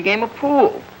even shoot a game of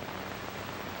pool.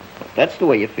 If that's the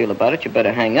way you feel about it, you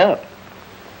better hang up.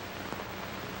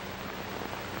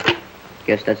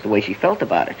 Guess that's the way she felt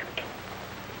about it.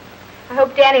 I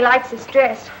hope Danny likes his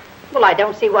dress. Well, I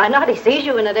don't see why not. He sees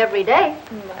you in it every day.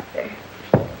 Mother.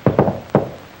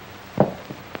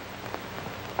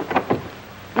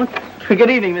 Good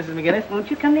evening, Mrs. McGinnis. Won't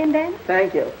you come in, Dan?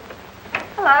 Thank you.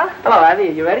 Hello. Hello, Ivy.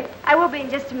 Are you ready? I will be in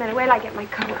just a minute. Wait till I get my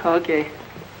coat. Okay.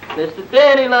 Mr.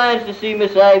 Danny Lyons to see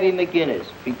Miss Ivy McGinnis.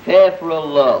 Prepare for a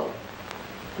lull.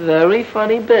 Very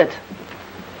funny bit.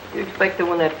 You expect to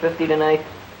win that 50 tonight?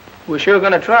 We're sure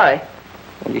going to try.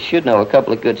 Well, you should know a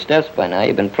couple of good steps by now.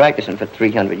 You've been practicing for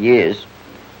 300 years.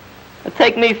 Now,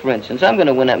 take me, for instance. I'm going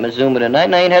to win that Mazuma tonight,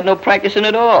 and I ain't had no practicing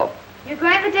at all. You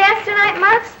going to the dance tonight,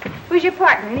 Muggs? Who's your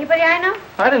partner? Anybody I know?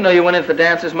 I didn't know you went in for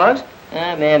dances, Muggs.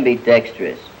 I'm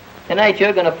ambidextrous. Tonight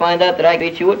you're going to find out that I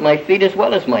beat you with my feet as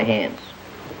well as my hands.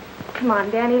 Come on,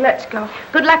 Danny, let's go.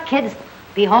 Good luck, kids.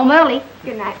 Be home early.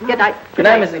 Good night, Mom. Good night. Good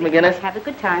night, Mrs. McGinnis. Have a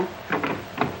good time.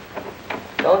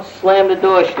 Don't slam the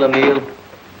door, Schlemiel.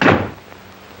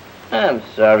 I'm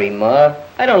sorry, Ma.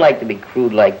 I don't like to be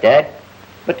crude like that.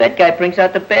 But that guy brings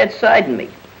out the bad side in me.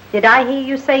 Did I hear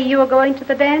you say you were going to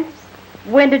the dance?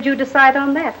 When did you decide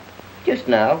on that? Just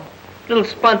now. Little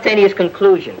spontaneous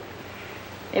conclusion.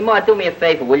 Hey, Ma, do me a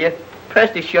favor, will you?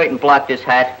 Press this shirt and block this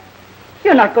hat.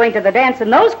 You're not going to the dance in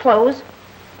those clothes.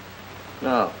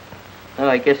 No. No,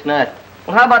 I guess not.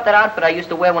 Well, how about that outfit I used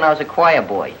to wear when I was a choir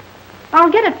boy? I'll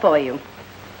get it for you.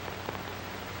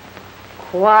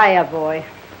 Choir boy.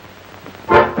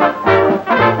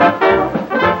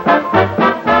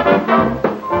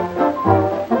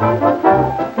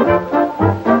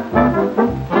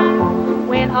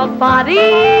 When a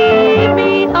body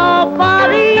meet a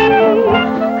body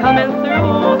coming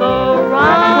through the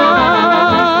ride,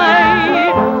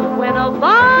 when a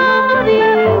body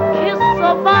kiss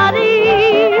a body,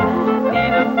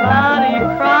 need a body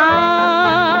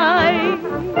cry,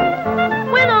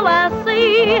 when a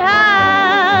lassie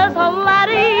has a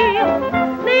laddie,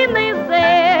 need they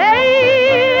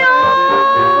say,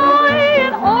 oh,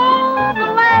 in all the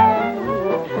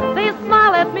land, they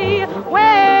smile at me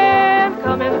when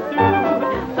coming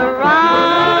through the ride.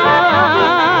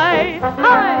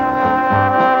 Hi.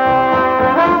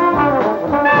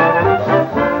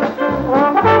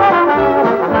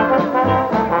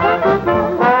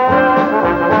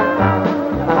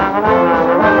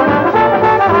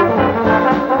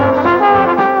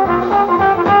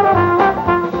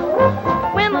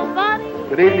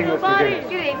 Good evening, Mr. Guinness.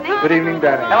 Good evening. Good evening,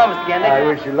 Danny. Hello, Mr. Gandy. I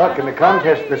wish you luck in the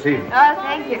contest this evening. Oh,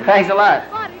 thank you. Thanks a lot.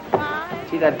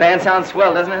 Gee, that band sounds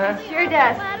swell, doesn't it, huh? Sure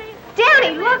does.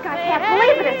 Danny, look, I can't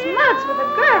believe it. It's Muggs with a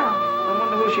girl. I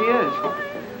wonder who she is.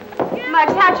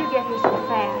 Muggs, how'd you get here so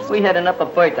fast? We had an upper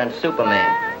berth on Superman.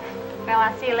 Well,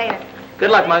 I'll see you later.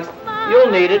 Good luck, Muggs. You'll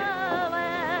need it.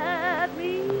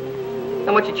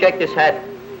 How much you check this hat?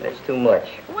 That's too much.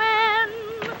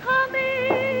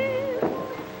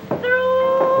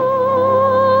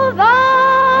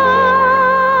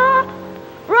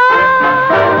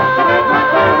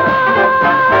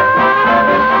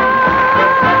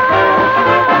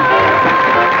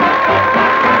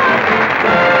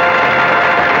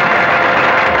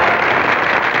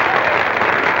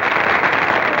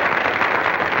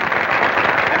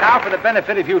 For the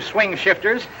benefit of you swing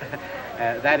shifters,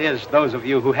 that is, those of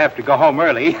you who have to go home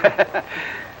early,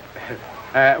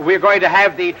 we're going to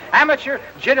have the amateur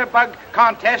jitterbug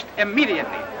contest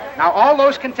immediately. Now, all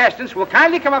those contestants will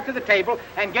kindly come up to the table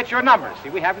and get your numbers. See,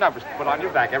 we have numbers to put on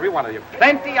your back, every one of you.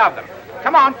 Plenty of them.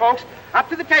 Come on, folks, up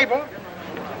to the table.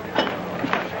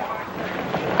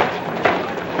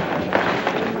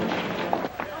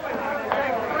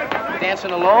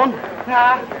 Dancing alone?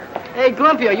 Hey,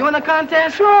 Glumpy, are you in the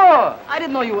contest? Sure. I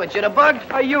didn't know you were a jitterbug.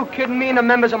 Are you kidding me? And the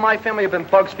members of my family have been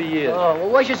bugs for years. Oh, well,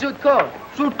 where's your suit coat?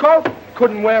 Suit coat?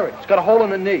 Couldn't wear it. It's got a hole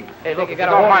in the knee. Hey, look, you got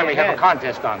a Don't hole mind in me, your have a head.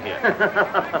 contest on here.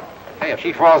 Hey, if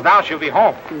she falls down, she'll be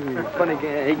home. Funny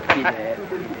guy. Hate to be that.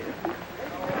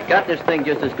 Got this thing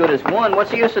just as good as one.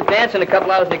 What's the use of dancing a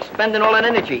couple hours and expending all that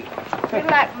energy? Good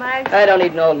luck, Muggs. I don't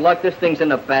need no luck. This thing's in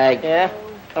the bag. Yeah?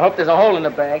 I hope there's a hole in the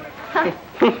bag.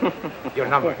 Your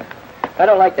number. I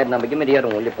don't like that number. Give me the other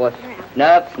one, will you, boss?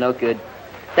 No, it's no good.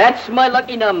 That's my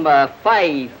lucky number.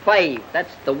 5.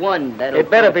 That's the one. It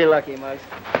better be lucky, Muggs.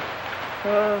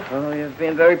 Oh, you're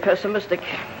being very pessimistic.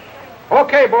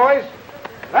 Okay, boys,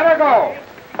 let her go.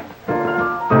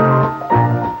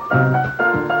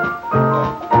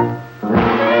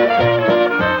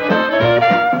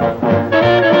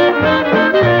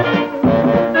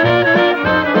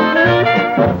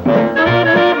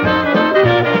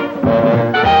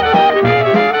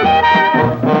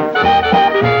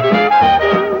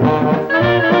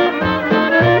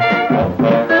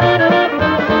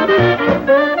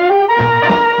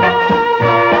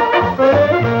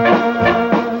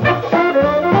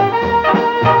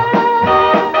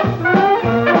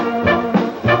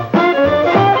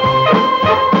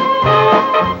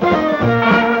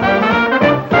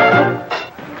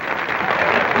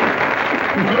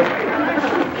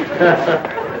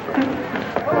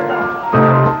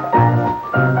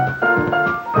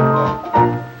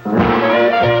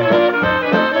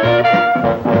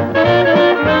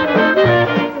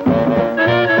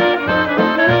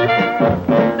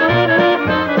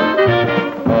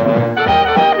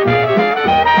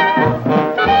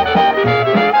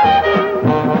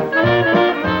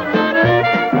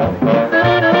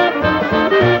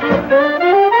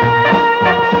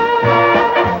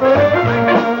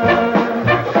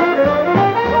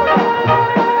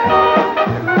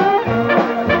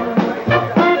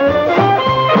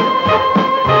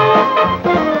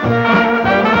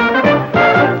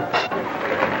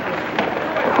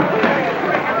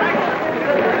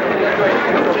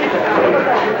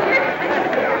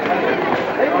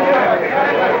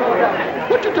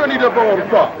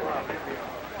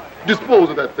 Dispose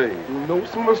of that thing. No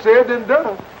sooner said than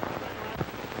done.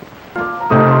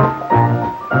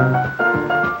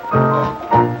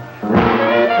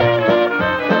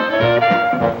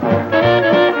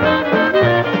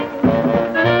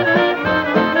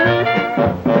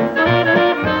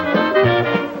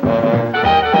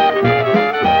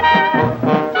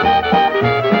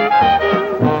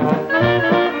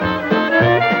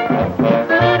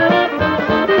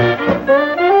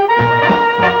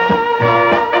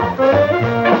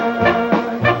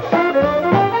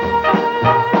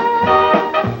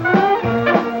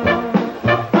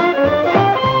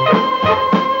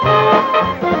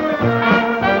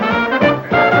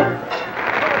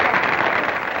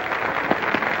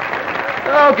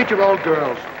 Get your old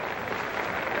girls.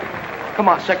 Come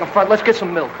on, second front, let's get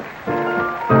some milk.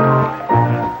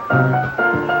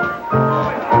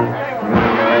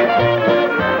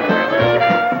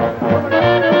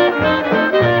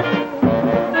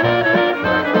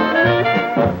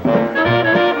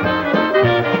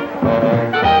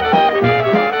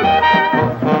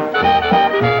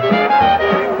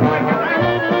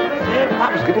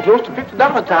 Papa's getting close to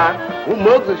 $50 time. Well,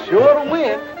 Muggs is sure to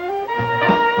win.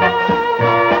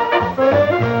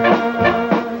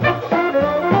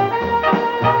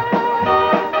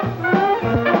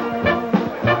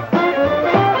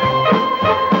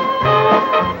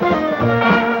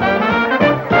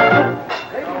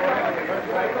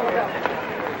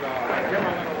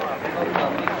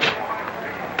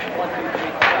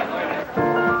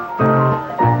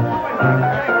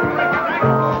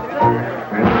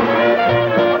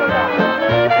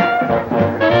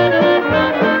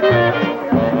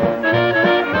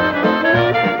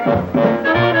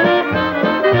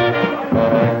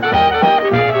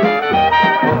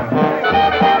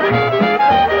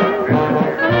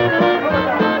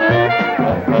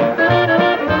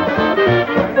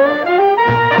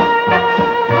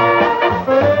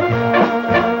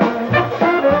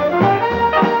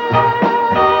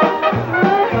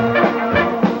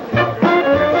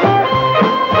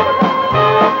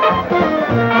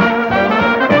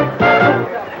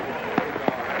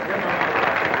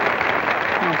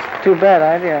 Too bad,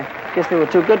 Ivy. I guess they were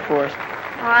too good for us.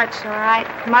 Oh, it's all right.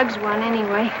 Muggs won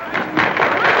anyway.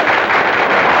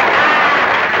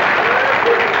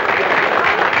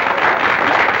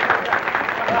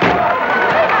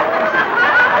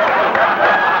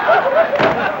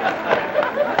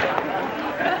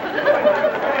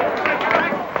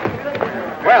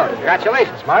 Well,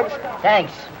 congratulations, Muggs.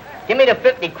 Thanks. Give me the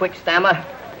 50, quick stammer.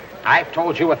 I've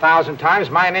told you 1,000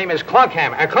 times my name is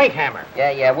Clinkhammer.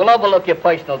 Yeah, we'll overlook your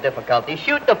personal difficulties.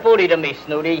 Shoot the booty to me,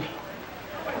 Snooty.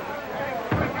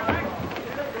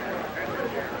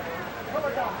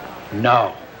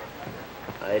 No.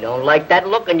 I don't like that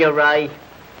look in your eye.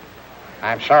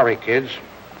 I'm sorry, kids.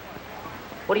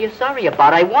 What are you sorry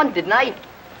about? I won, didn't I?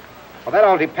 Well, that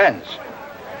all depends.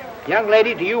 Young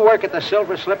lady, do you work at the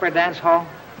Silver Slipper Dance Hall?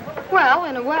 Well,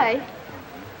 in a way.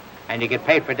 And you get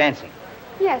paid for dancing?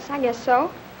 Yes, I guess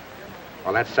so.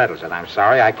 Well, that settles it. I'm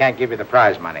sorry. I can't give you the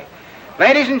prize money.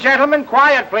 Ladies and gentlemen,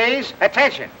 quiet, please.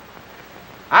 Attention.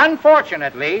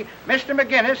 Unfortunately, Mr.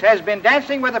 McGinnis has been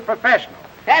dancing with a professional.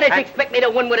 How did you expect me to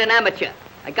win with an amateur?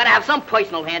 I gotta have some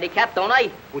personal handicap, don't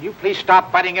I? Will you please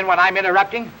stop butting in when I'm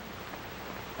interrupting?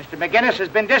 Mr. McGinnis has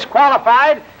been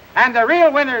disqualified, and the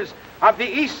real winners of the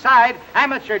East Side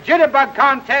Amateur Jitterbug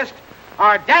Contest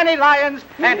are Danny Lyons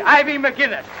and Ivy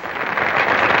McGinnis.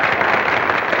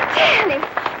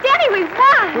 Danny, we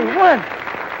won! We won!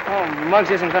 Oh,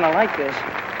 Muggs isn't gonna like this.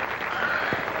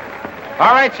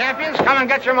 All right, champions, come and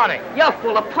get your money. You're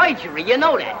full of perjury, you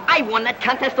know that. I won that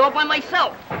contest all by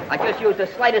myself. I just used the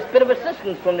slightest bit of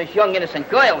assistance from this young, innocent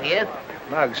girl here.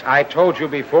 Muggs, I told you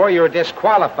before you're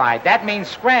disqualified. That means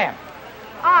scram.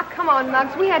 Oh, come on,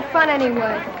 Muggs. We had fun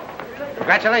anyway.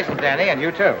 Congratulations, Danny, and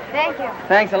you too. Thank you.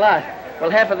 Thanks a lot.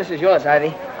 Well, half of this is yours,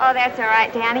 Ivy. Oh, that's all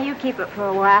right, Danny. You keep it for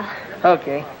a while.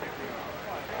 Okay.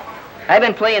 I've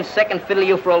been playing second fiddle to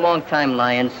you for a long time,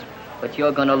 Lyons. But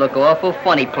you're gonna look awful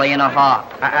funny playing a harp.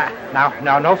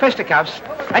 Now, no fisticuffs.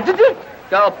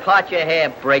 Go part your hair,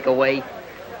 breakaway.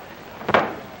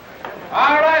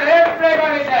 All right,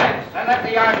 everybody dance, and let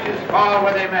the arches fall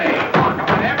where they may. Come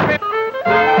on, everybody.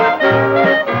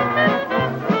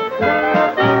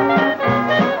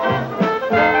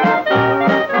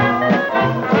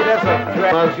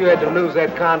 Muggs, you had to lose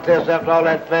that contest after all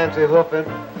that fancy hoofing.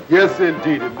 Yes,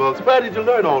 indeed, Muggs. Where did you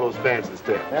learn all those fancy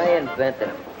steps? I invented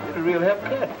them. You're a real help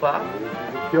kid, Pop.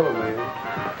 Killer, man.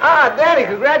 Ah, Danny,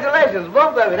 congratulations,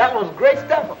 both of you. That was great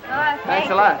stuff. Oh, Thanks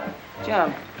a lot. Gee,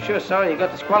 I'm sure sorry you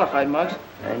got disqualified, Muggs.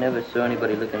 I never saw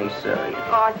anybody look any sorry.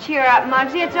 Oh, cheer up,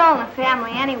 Muggsy. It's all in the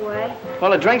family anyway. Well,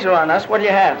 the drinks are on us. What do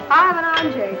you have? I'll have an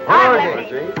orange.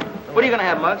 What are you going to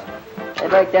have, Muggs?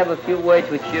 I'd like to have a few words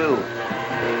with you.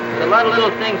 There's a lot of little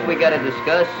things we got to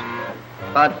discuss.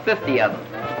 About 50 of them.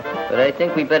 But I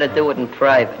think we better do it in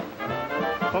private.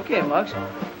 Okay, Muggs.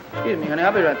 Excuse me, honey.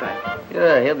 I'll be right back.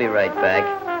 Sure, he'll be right back.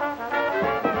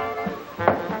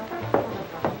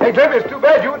 Hey, Clippy, it's too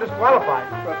bad you were disqualified.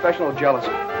 Professional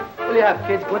jealousy. Will you have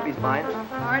kids? Clippy's mine.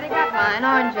 Already got mine,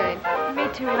 orange. Me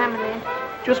too, lemonade.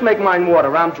 Just make mine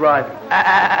water. I'm driving.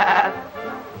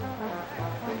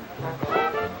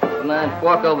 Come on,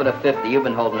 fork over to 50. You've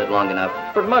been holding it long enough.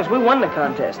 But, Muggs, we won the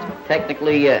contest.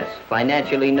 Technically, yes.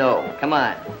 Financially, no. Come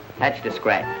on. Hatch the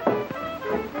scratch.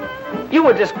 You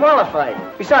were disqualified.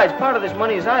 Besides, part of this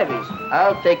money is Ivy's.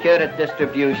 I'll take care of the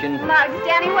distribution. Muggs,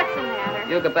 Danny, what's the matter?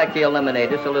 You get back to your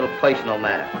lemonade. It's a little personal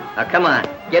matter. Now, come on.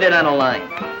 Get it on the line.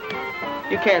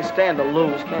 You can't stand to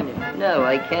lose, can you? No,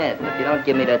 I can't. If you don't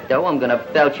give me that dough, I'm going to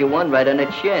belt you one right on the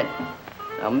chin.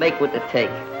 I'll make with the take.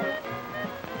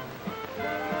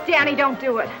 Danny, don't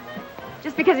do it.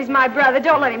 Just because he's my brother,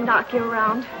 don't let him knock you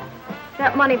around.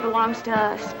 That money belongs to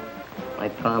us. My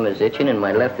palm is itching and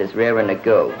my left is raring to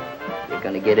go. If you're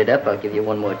going to get it up, I'll give you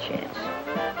one more chance.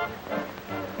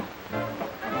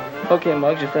 Okay,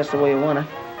 Muggs, if that's the way you want it.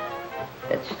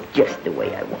 That's just the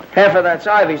way I want it. Half of that's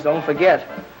Ivy's, don't forget.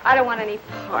 I don't want any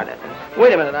part of it.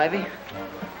 Wait a minute, Ivy.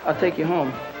 I'll take you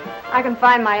home. I can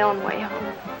find my own way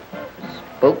home.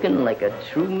 Spoken like a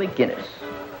true McGinnis.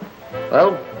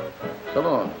 Well, so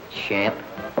long, champ.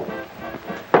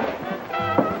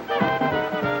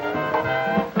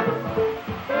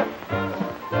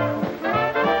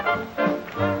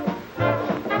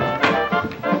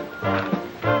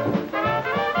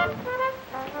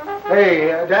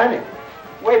 Hey, Danny,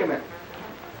 wait a minute.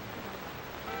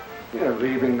 You're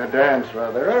leaving the dance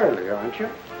rather early, aren't you?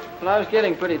 Well, I was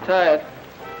getting pretty tired.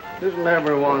 Doesn't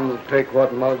everyone take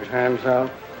what Muggs hands out?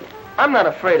 I'm not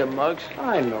afraid of Muggs.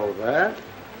 I know that,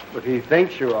 but he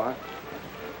thinks you are.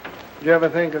 Did you ever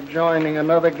think of joining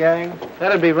another gang?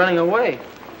 That'd be running away.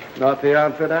 Not the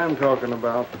outfit I'm talking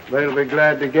about. They'll be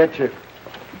glad to get you.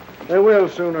 They will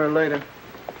sooner or later.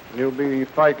 You'll be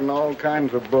fighting all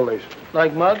kinds of bullies.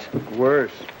 Like Muggs?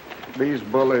 Worse. These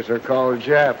bullies are called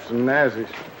Japs and Nazis.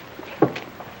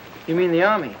 You mean the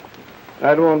Army?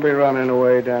 That won't be running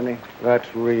away, Danny.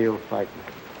 That's real fighting.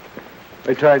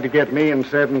 They tried to get me in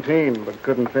 17, but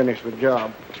couldn't finish the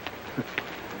job.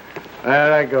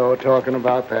 There I go, talking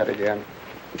about that again.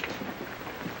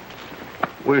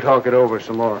 We'll talk it over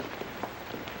some more.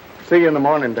 See you in the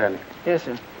morning, Danny. Yes,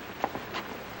 sir.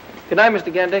 Good night,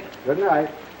 Mr. Gendick. Good night.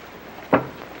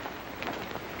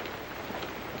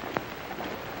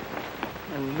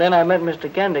 And then I met Mr.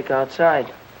 Gendick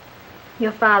outside.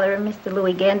 Your father and Mr.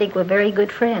 Louis Gendick were very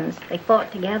good friends. They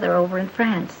fought together over in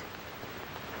France.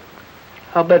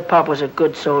 I'll bet Pop was a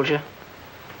good soldier.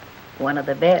 One of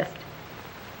the best.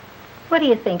 What are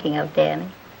you thinking of, Danny?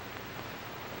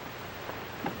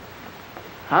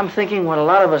 I'm thinking what a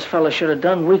lot of us fellas should have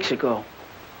done weeks ago.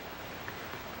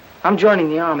 I'm joining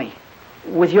the Army,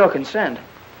 with your consent.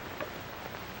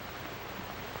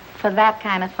 For that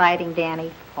kind of fighting,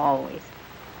 Danny, always.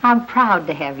 I'm proud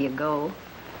to have you go.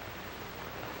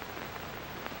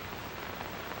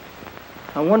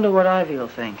 I wonder what Ivy will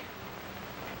think.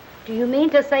 Do you mean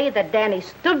to say that Danny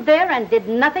stood there and did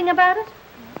nothing about it?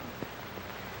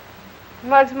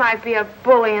 Muggs might be a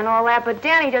bully and all that, but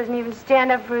Danny doesn't even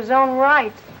stand up for his own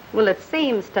rights. Well, it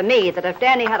seems to me that if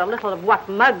Danny had a little of what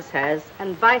Muggs has,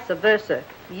 and vice versa,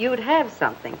 you'd have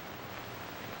something.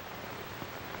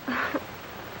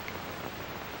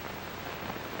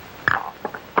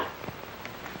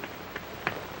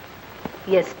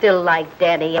 You still like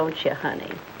Danny, don't you,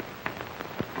 honey?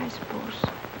 I suppose.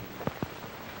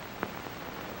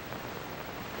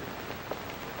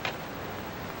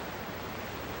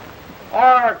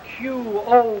 R-Q-O-P-L-Y-Z.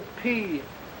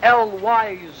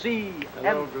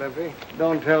 Hello, Glimpy.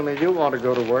 Don't tell me you want to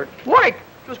go to work. Work?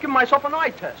 Just giving myself an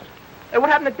eye test. Hey, what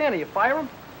happened to Danny? You fire him?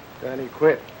 Danny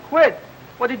quit. Quit?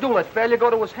 What'd he do? Let failure go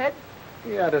to his head?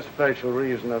 He had a special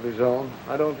reason of his own.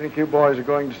 I don't think you boys are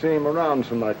going to see him around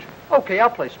so much. Okay, I'll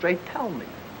play straight. Tell me.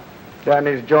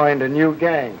 Danny's joined a new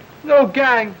gang. No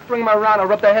gang. Bring him around and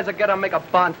rub their heads together and make a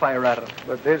bonfire out of them.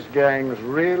 But this gang's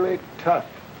really tough.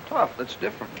 Tough? That's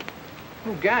different.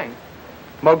 New gang.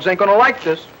 Muggs ain't gonna like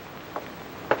this.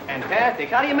 Fantastic.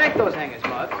 How do you make those hangers,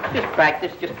 Muggs? Just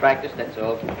practice, that's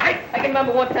all. I can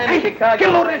remember one time in Chicago. Get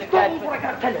a load of this. Don't move what I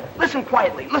gotta tell you. Listen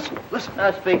quietly. Listen.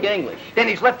 I speak English.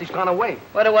 Danny's left. He's gone away.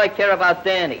 What do I care about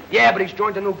Danny? Yeah, but he's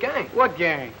joined a new gang. What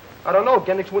gang? I don't know.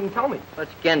 Gendix wouldn't tell me.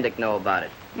 What's Gendick know about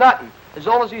it? Nothing. As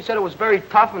all as he said it was very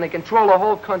tough and they control the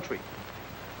whole country.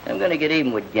 I'm gonna get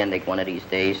even with Gendick one of these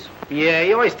days. Yeah,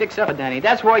 he always sticks up for Danny.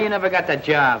 That's why you never got that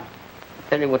job.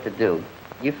 Tell you what to do.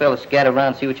 You fellas scatter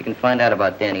around, see what you can find out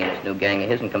about Danny and his new gang of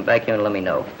his, and come back here and let me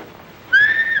know.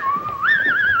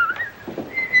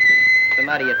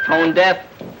 Somebody, you tone deaf?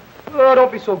 Oh,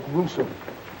 don't be so gruesome.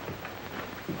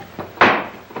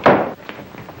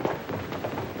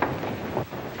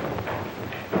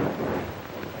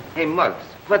 Hey, Muggs,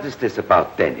 what is this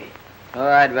about Danny? Oh,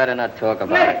 I'd rather not talk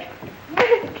about it.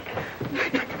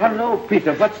 Hello,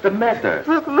 Peter. What's the matter?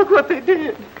 Look what they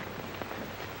did.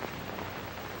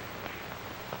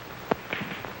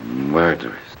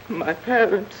 Murderers. My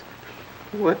parents.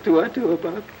 What do I do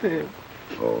about them?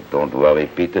 Oh, don't worry,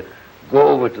 Peter. Go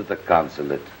over to the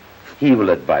consulate. He will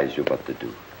advise you what to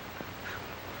do.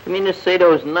 You mean to say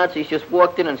those Nazis just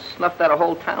walked in and snuffed out a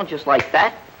whole town just like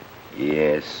that?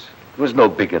 Yes. It was no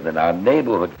bigger than our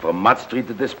neighborhood from Mott Street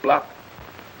to this block.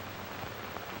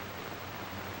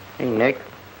 Hey, Nick.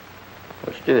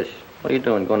 What's this? What are you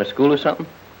doing? Going to school or something?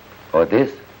 Or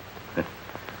this?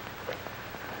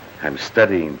 I'm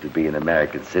studying to be an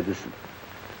American citizen.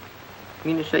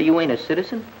 You mean to say you ain't a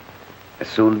citizen? I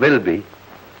soon will be.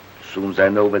 As soon as I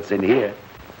know what's in here.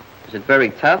 Is it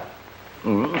very tough?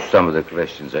 Some of the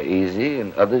questions are easy,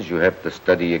 and others you have to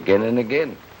study again and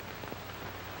again.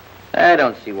 I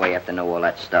don't see why you have to know all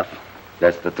that stuff.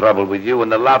 That's the trouble with you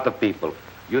and a lot of people.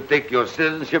 You take your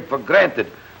citizenship for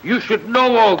granted. You should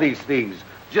know all these things,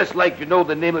 just like you know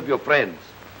the name of your friends.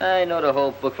 I know the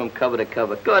whole book from cover to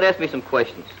cover. Go ahead, ask me some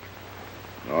questions.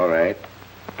 All right.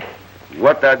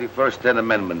 What are the first 10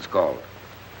 amendments called?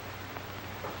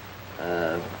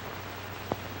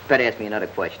 Better ask me another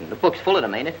question. The book's full of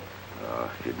them, ain't it? Oh,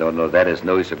 if you don't know that, it's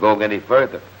no use of going any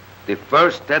further. The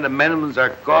first 10 amendments are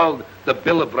called the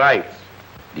Bill of Rights.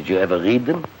 Did you ever read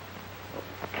them?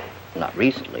 Not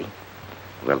recently.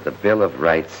 Well, the Bill of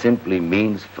Rights simply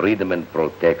means freedom and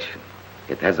protection.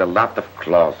 It has a lot of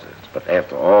clauses, but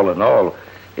after all in all,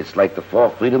 it's like the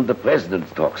fourth freedom the president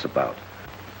talks about.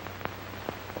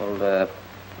 Well,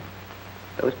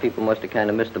 those people must have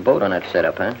kind of missed the boat on that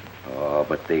setup, huh? Oh,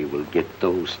 but they will get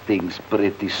those things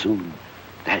pretty soon.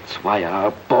 That's why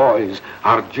our boys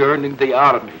are joining the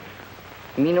army.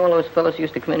 You mean all those fellas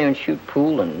used to come in here and shoot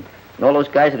pool, and all those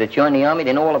guys that had joined the army,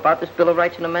 they know all about this Bill of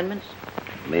Rights and Amendments?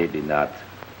 Maybe not.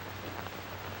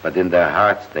 But in their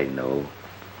hearts they know.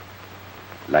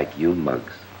 Like you,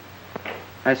 Muggs.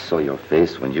 I saw your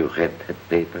face when you read that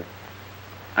paper.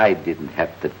 I didn't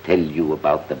have to tell you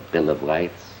about the Bill of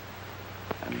Rights.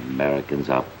 Americans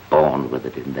are born with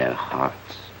it in their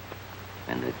hearts.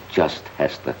 And it just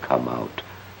has to come out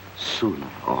sooner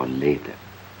or later.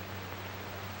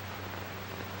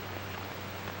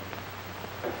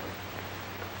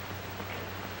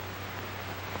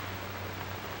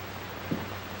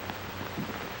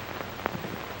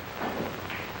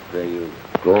 Where are you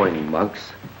going,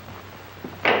 Muggs?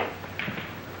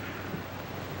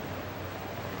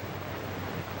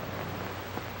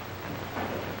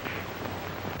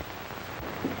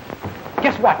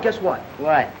 Guess what? Guess what?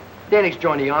 What? Danny's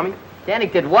joined the army. Danny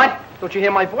did what? Don't you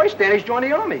hear my voice? Danny's joined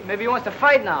the army. Maybe he wants to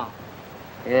fight now.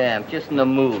 Yeah, I'm just in the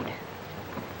mood.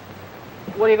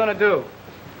 What are you gonna do?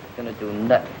 Gonna do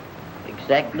nothing.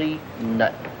 Exactly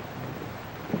nothing.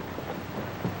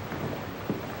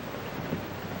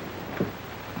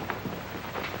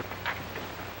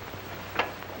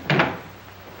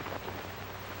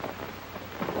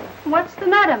 What's the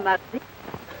matter, Muggsy?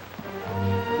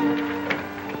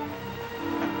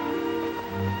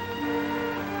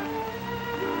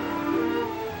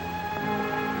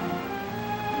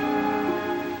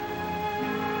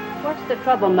 What's the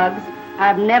trouble, Muggs?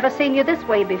 I've never seen you this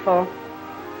way before.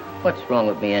 What's wrong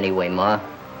with me anyway, Ma?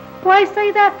 Why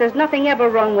say that? There's nothing ever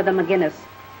wrong with a McGinnis.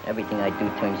 Everything I do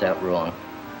turns out wrong.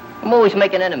 I'm always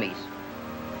making enemies.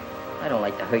 I don't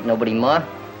like to hurt nobody, Ma.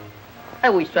 I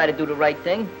always try to do the right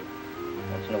thing.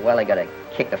 Once in a while, I gotta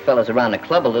kick the fellas around the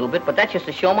club a little bit, but that's just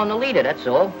to show them I'm the leader, that's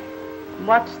all.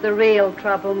 What's the real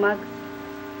trouble, Muggs?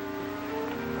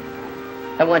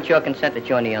 I want your consent to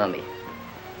join the army.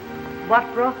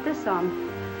 What brought this on?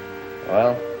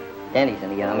 Well, Danny's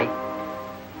in the army.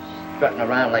 Strutting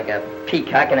around like a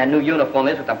peacock in that new uniform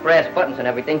is with the brass buttons and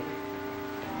everything.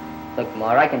 Look, Ma,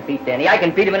 I can beat Danny. I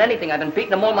can beat him in anything. I've been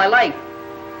beating him all my life.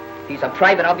 If he's a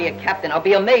private, I'll be a captain. I'll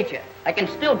be a major. I can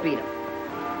still beat him.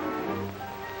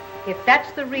 If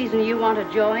that's the reason you want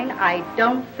to join, I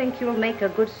don't think you'll make a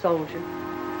good soldier.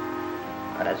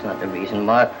 Oh, that's not the reason,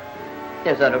 Ma.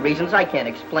 There's other reasons. I can't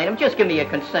explain them. Just give me your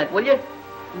consent, will you?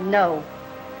 No.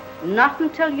 Not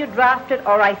until you're drafted,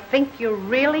 or I think you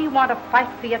really want to fight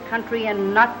for your country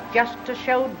and not just to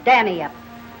show Danny up.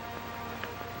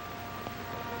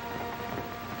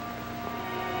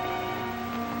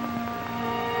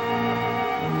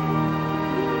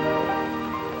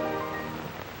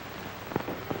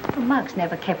 Muggs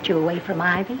never kept you away from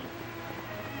Ivy.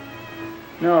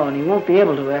 No, and he won't be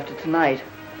able to after tonight.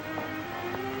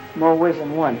 More ways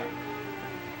than one.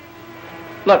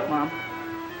 Look, Mom.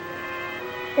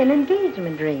 An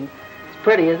engagement ring. It's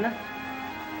pretty, isn't it?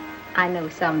 I know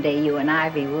someday you and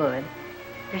Ivy would.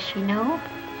 Does she know?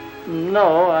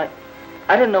 No, I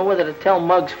didn't know whether to tell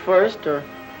Muggs first or...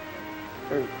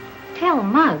 Tell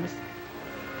Muggs?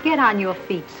 Get on your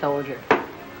feet, soldier.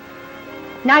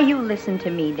 Now you listen to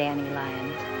me, Danny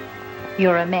Lyons.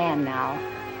 You're a man now.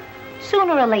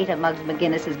 Sooner or later, Muggs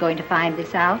McGinnis is going to find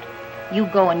this out. You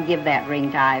go and give that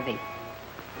ring to Ivy.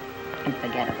 And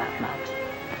forget about Muggs.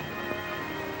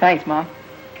 Thanks, Mom.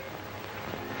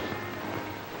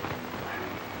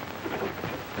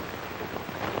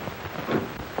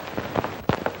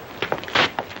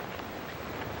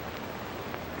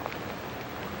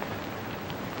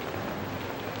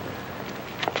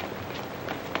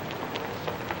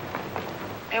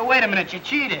 Hey, wait a minute, you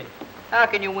cheated. How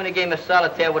can you win a game of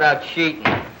solitaire without cheating?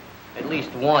 At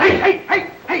least once. Hey,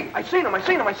 I seen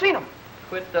him.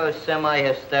 Quit those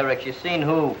semi-hysterics. You seen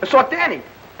who? I saw Danny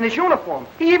in his uniform.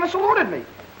 He even saluted me.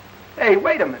 Hey,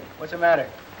 wait a minute. What's the matter?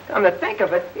 Come to think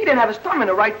of it, he didn't have his thumb in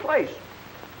the right place.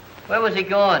 Where was he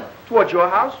going? Towards your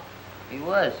house. He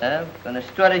was, huh? Gonna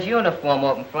strut his uniform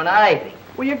up in front of Ivy.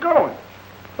 Where you going?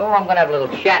 Oh, I'm gonna have a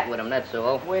little chat with him, that's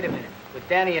all. Wait a minute. With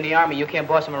Danny in the Army, you can't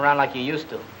boss him around like you used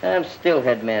to. I'm still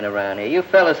head man around here. You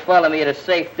fellas follow me at a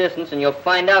safe distance and you'll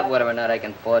find out whether or not I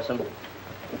can force him.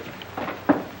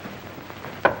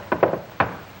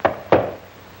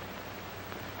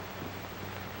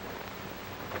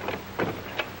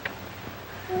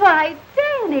 Why,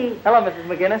 Danny! Hello, Mrs.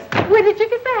 McGinnis. When did you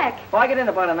get back? Well, I got in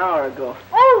about an hour ago.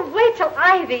 Oh, wait till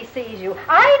Ivy sees you.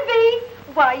 Ivy!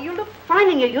 Why, you look fine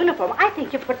in your uniform. I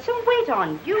think you put some weight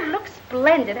on. You look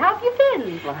splendid. How have you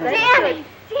been? Well, Danny!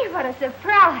 Gee, what a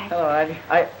surprise. Hello, Ivy.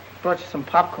 I brought you some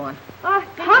popcorn. Oh,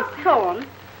 popcorn?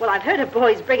 Well, I've heard of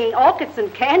boys bringing orchids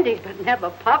and candy, but never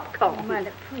popcorn.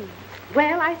 Mother, please.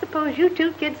 Well, I suppose you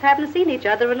two kids haven't seen each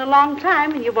other in a long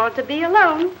time, and you want to be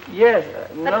alone. Yes,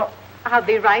 no. I'll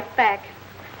be right back.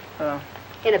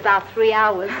 In about 3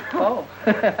 hours. Oh.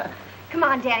 Come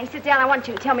on, Danny, sit down. I want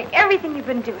you to tell me everything you've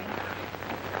been doing.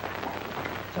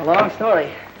 It's a long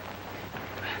story.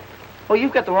 Oh,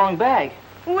 you've got the wrong bag.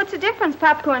 Well, what's the difference?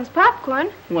 Popcorn's popcorn.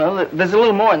 Well, there's a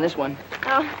little more in this one.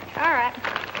 Oh, all right.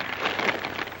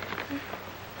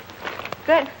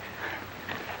 Good.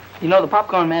 You know, the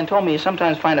popcorn man told me you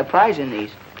sometimes find a prize in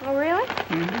these. Oh, really?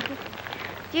 Mm-hmm.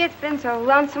 Gee, it's been so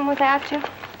lonesome without you.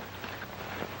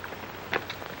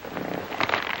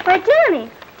 Why, Danny,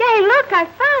 look, I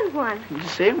found one. You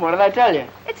see? What did I tell you?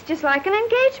 It's just like an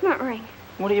engagement ring.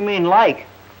 What do you mean, like?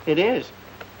 It is.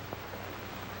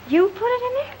 You put it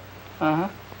in there? Uh-huh.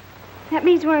 That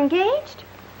means we're engaged?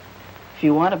 If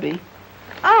you want to be.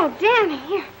 Oh, Danny,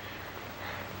 here.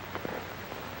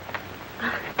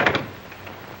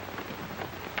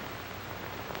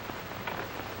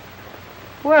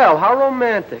 Well, how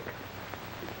romantic.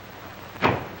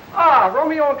 Ah,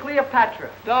 Romeo and Cleopatra.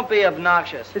 Don't be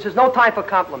obnoxious. This is no time for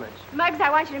compliments. Muggs, I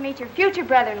want you to meet your future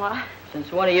brother-in-law.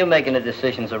 Since when are you making the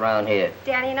decisions around here?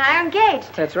 Danny and I are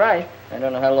engaged. That's right. I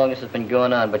don't know how long this has been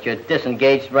going on, but you're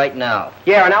disengaged right now.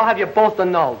 Yeah, and I'll have you both to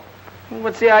know.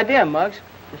 What's the idea, Muggs?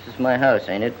 This is my house,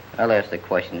 ain't it? I'll ask the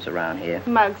questions around here.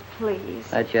 Muggs, please.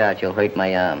 Watch out, you'll hurt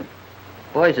my arm.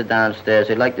 Boys are downstairs.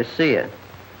 They'd like to see you.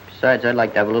 Besides, I'd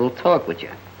like to have a little talk with you.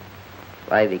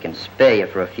 If Ivy can spare you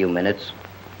for a few minutes.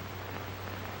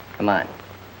 Come on.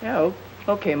 Yeah,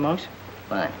 okay, Muggs.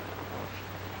 Fine.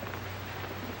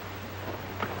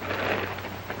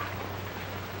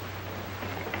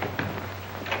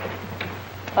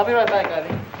 I'll be right back, Ivy.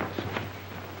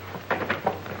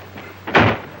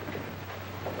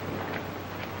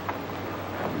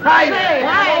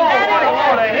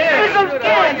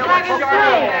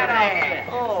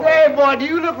 Say, boy, do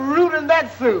you look rude in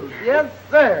that suit? Yes,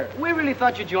 sir. We really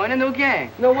thought you'd join a new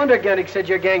gang. No wonder Gendick said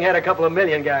your gang had a couple of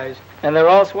million guys. And they're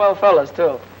all swell fellas,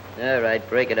 too. All right,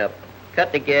 break it up.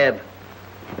 Cut the gab.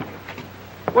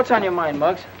 What's on your mind,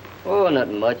 Muggs? Oh,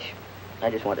 nothing much. I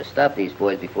just want to stop these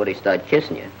boys before they start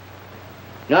kissing you.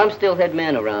 You know, I'm still head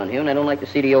man around here, and I don't like to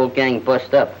see the old gang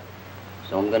bust up.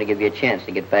 So I'm going to give you a chance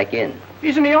to get back in.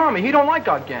 He's in the Army. He don't like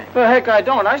our gang. Well, heck, I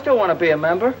don't. I still want to be a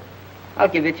member. I'll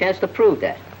give you a chance to prove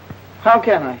that. How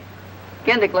can I?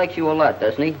 Gendick likes you a lot,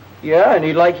 doesn't he? Yeah, and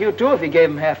he'd like you, too, if you gave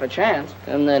him half a chance.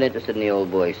 I'm not interested in the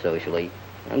old boy socially.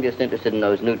 I'm just interested in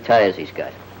those new tires he's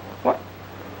got. What?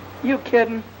 You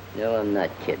kidding? No, I'm not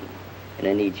kidding. And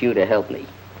I need you to help me.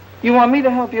 You want me to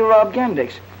help you rob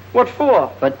Gendix? What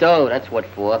for? For dough, that's what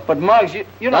for. But, Muggs, you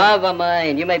don't... Never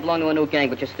mind. You may belong to a new gang,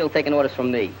 but you're still taking orders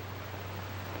from me.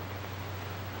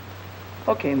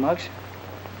 Okay, Muggs.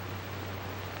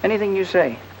 Anything you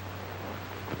say.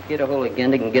 Get a hold of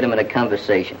Gendix and get him in a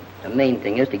conversation. The main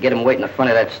thing is to get him waiting in front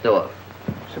of that store.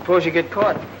 Suppose you get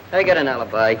caught. I got an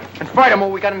alibi. And fight him or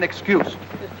we got an excuse.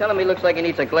 Just tell him he looks like he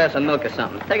needs a glass of milk or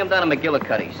something. Take him down to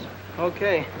McGillicuddy's.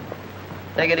 Okay.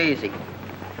 Take it easy.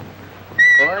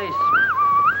 Boys,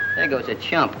 there goes a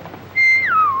chump.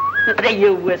 What are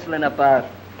you whistling about?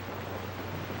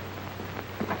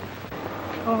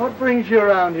 Oh, what brings you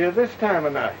around here this time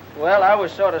of night? Well, I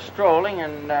was sort of strolling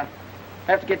and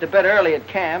have to get to bed early at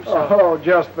camp, so... Oh,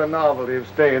 just the novelty of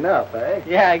staying up, eh?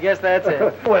 Yeah, I guess that's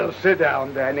it. Well, sit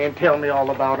down, Danny, and tell me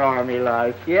all about Army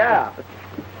life. Yeah.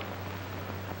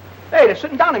 Hey, they're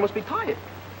sitting down. They must be tired.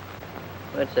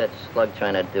 What's that slug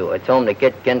trying to do? I told him to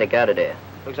get Gendix out of there.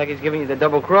 Looks like he's giving you the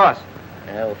double cross.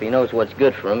 Well, if he knows what's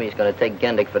good for him, he's going to take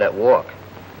Gendix for that walk.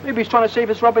 Maybe he's trying to save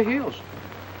his rubber heels.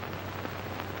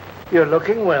 You're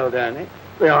looking well, Danny.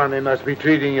 The Army must be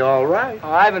treating you all right.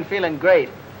 Oh, I've been feeling great.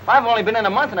 I've only been in a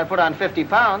month and I put on 50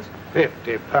 pounds.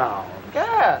 50 pounds?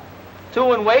 Yeah.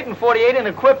 2 in weight and 48 in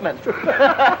equipment.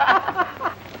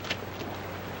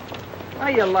 How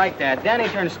you like that? Danny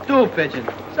turned stool pigeon.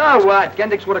 So what?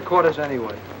 Gendix would have caught us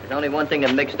anyway. There's only one thing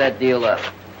that mixed that deal up.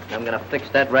 And I'm going to fix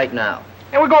that right now.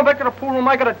 And we're going back to the pool room.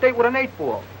 I got a date with an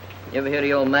 8-ball. You ever hear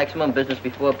the old maximum, business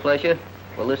before pleasure?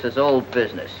 Well, this is old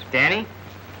business. Danny?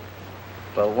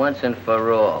 For once and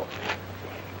for all.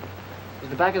 Is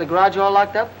the back of the garage all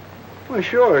locked up? Well,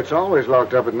 sure. It's always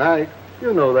locked up at night.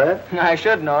 You know that. I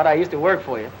should know it. I used to work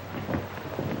for you.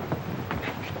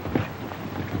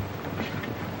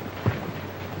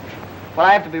 Well,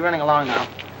 I have to be running along now.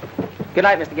 Good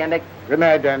night, Mr. Gendix. Good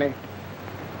night, Danny.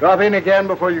 Drop in again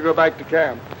before you go back to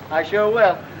camp. I sure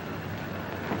will.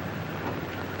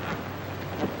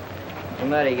 What's the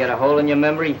matter? You got a hole in your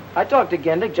memory? I talked to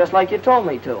Gendix just like you told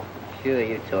me to. Sure,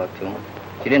 you talked to him.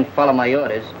 But you didn't follow my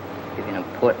orders. Give you an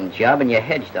important job and you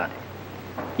hedged on it.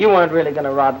 You weren't really going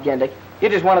to rob Gendix. You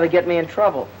just wanted to get me in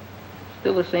trouble.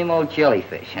 Still the same old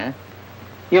jellyfish, huh?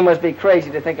 You must be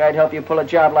crazy to think I'd help you pull a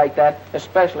job like that,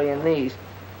 especially in these.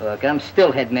 Look, I'm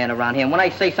still head man around here, and when I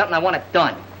say something, I want it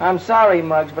done. I'm sorry,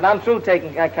 Muggs, but I'm through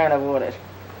taking that kind of orders.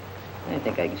 I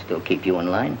think I can still keep you in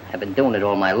line. I've been doing it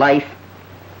all my life.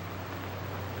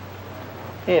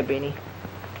 Here, Beanie.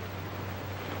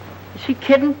 Is he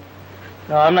kidding?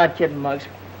 No, I'm not kidding, Muggs.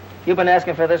 You've been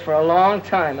asking for this for a long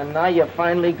time, and now you're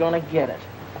finally gonna get it.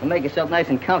 Well, make yourself nice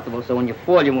and comfortable so when you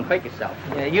fall, you won't hurt yourself.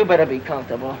 Yeah, you better be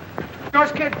comfortable.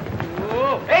 Yours, kid.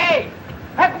 Whoa. Hey!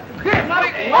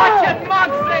 Watch it,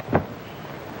 Muggs!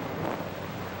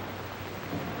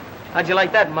 How'd you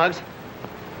like that, Muggs?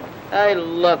 I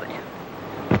love it.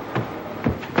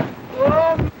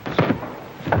 Whoa.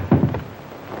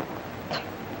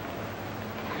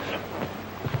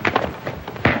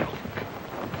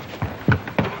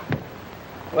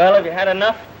 Well, have you had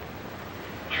enough?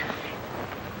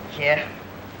 Yeah.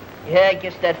 Yeah, I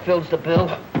guess that fills the bill.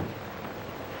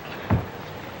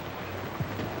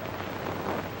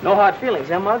 No hard feelings,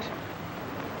 huh, Muggs?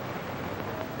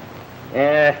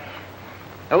 Yeah.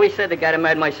 I always said the guy that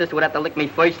married my sister would have to lick me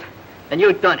first, and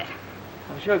you done it.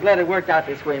 I'm sure glad it worked out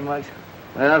this way, Muggs.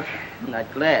 Well, I'm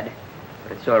not glad,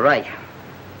 but it's all right.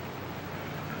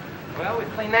 Well, we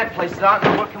cleaned that place out.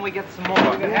 Now, what can we get some more?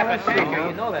 We're gonna have a shaker.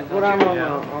 You know that, don't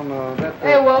you?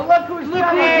 Hey, well, look who's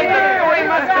here. We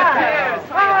must have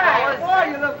Hi.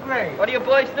 Boy, you look great. What are you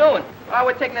boys doing? Oh,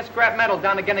 we're taking that scrap metal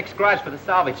down to Gendix's garage for the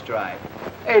salvage drive.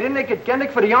 Hey, didn't they get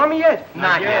Gendix for the Army yet?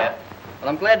 Not yet. Well,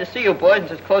 I'm glad to see you boys in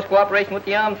such close cooperation with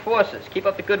the armed forces. Keep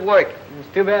up the good work. It's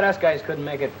too bad us guys couldn't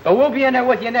make it. But we'll be in there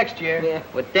with you next year. Yeah.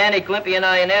 With Danny, Glimpy, and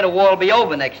I in there, the war will be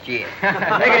over next year. Take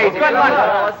it easy. Good luck,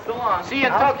 fellas. So long. See you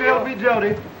in Tokyo. Be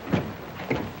Jody.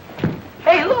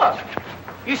 Hey, look!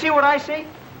 You see what I see?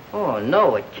 Oh,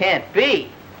 no, it can't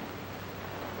be.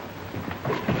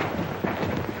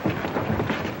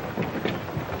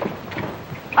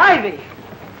 Ivy!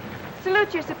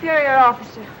 Salute your superior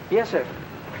officer. Yes, sir.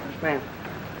 Yes, ma'am.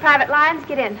 Private Lyons,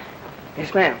 get in.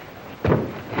 Yes, ma'am.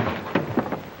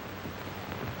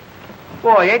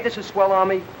 Boy, ain't this a swell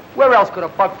Army? Where else could a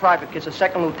bug private kiss a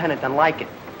second lieutenant than like it?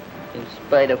 In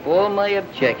spite of all my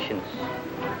objections.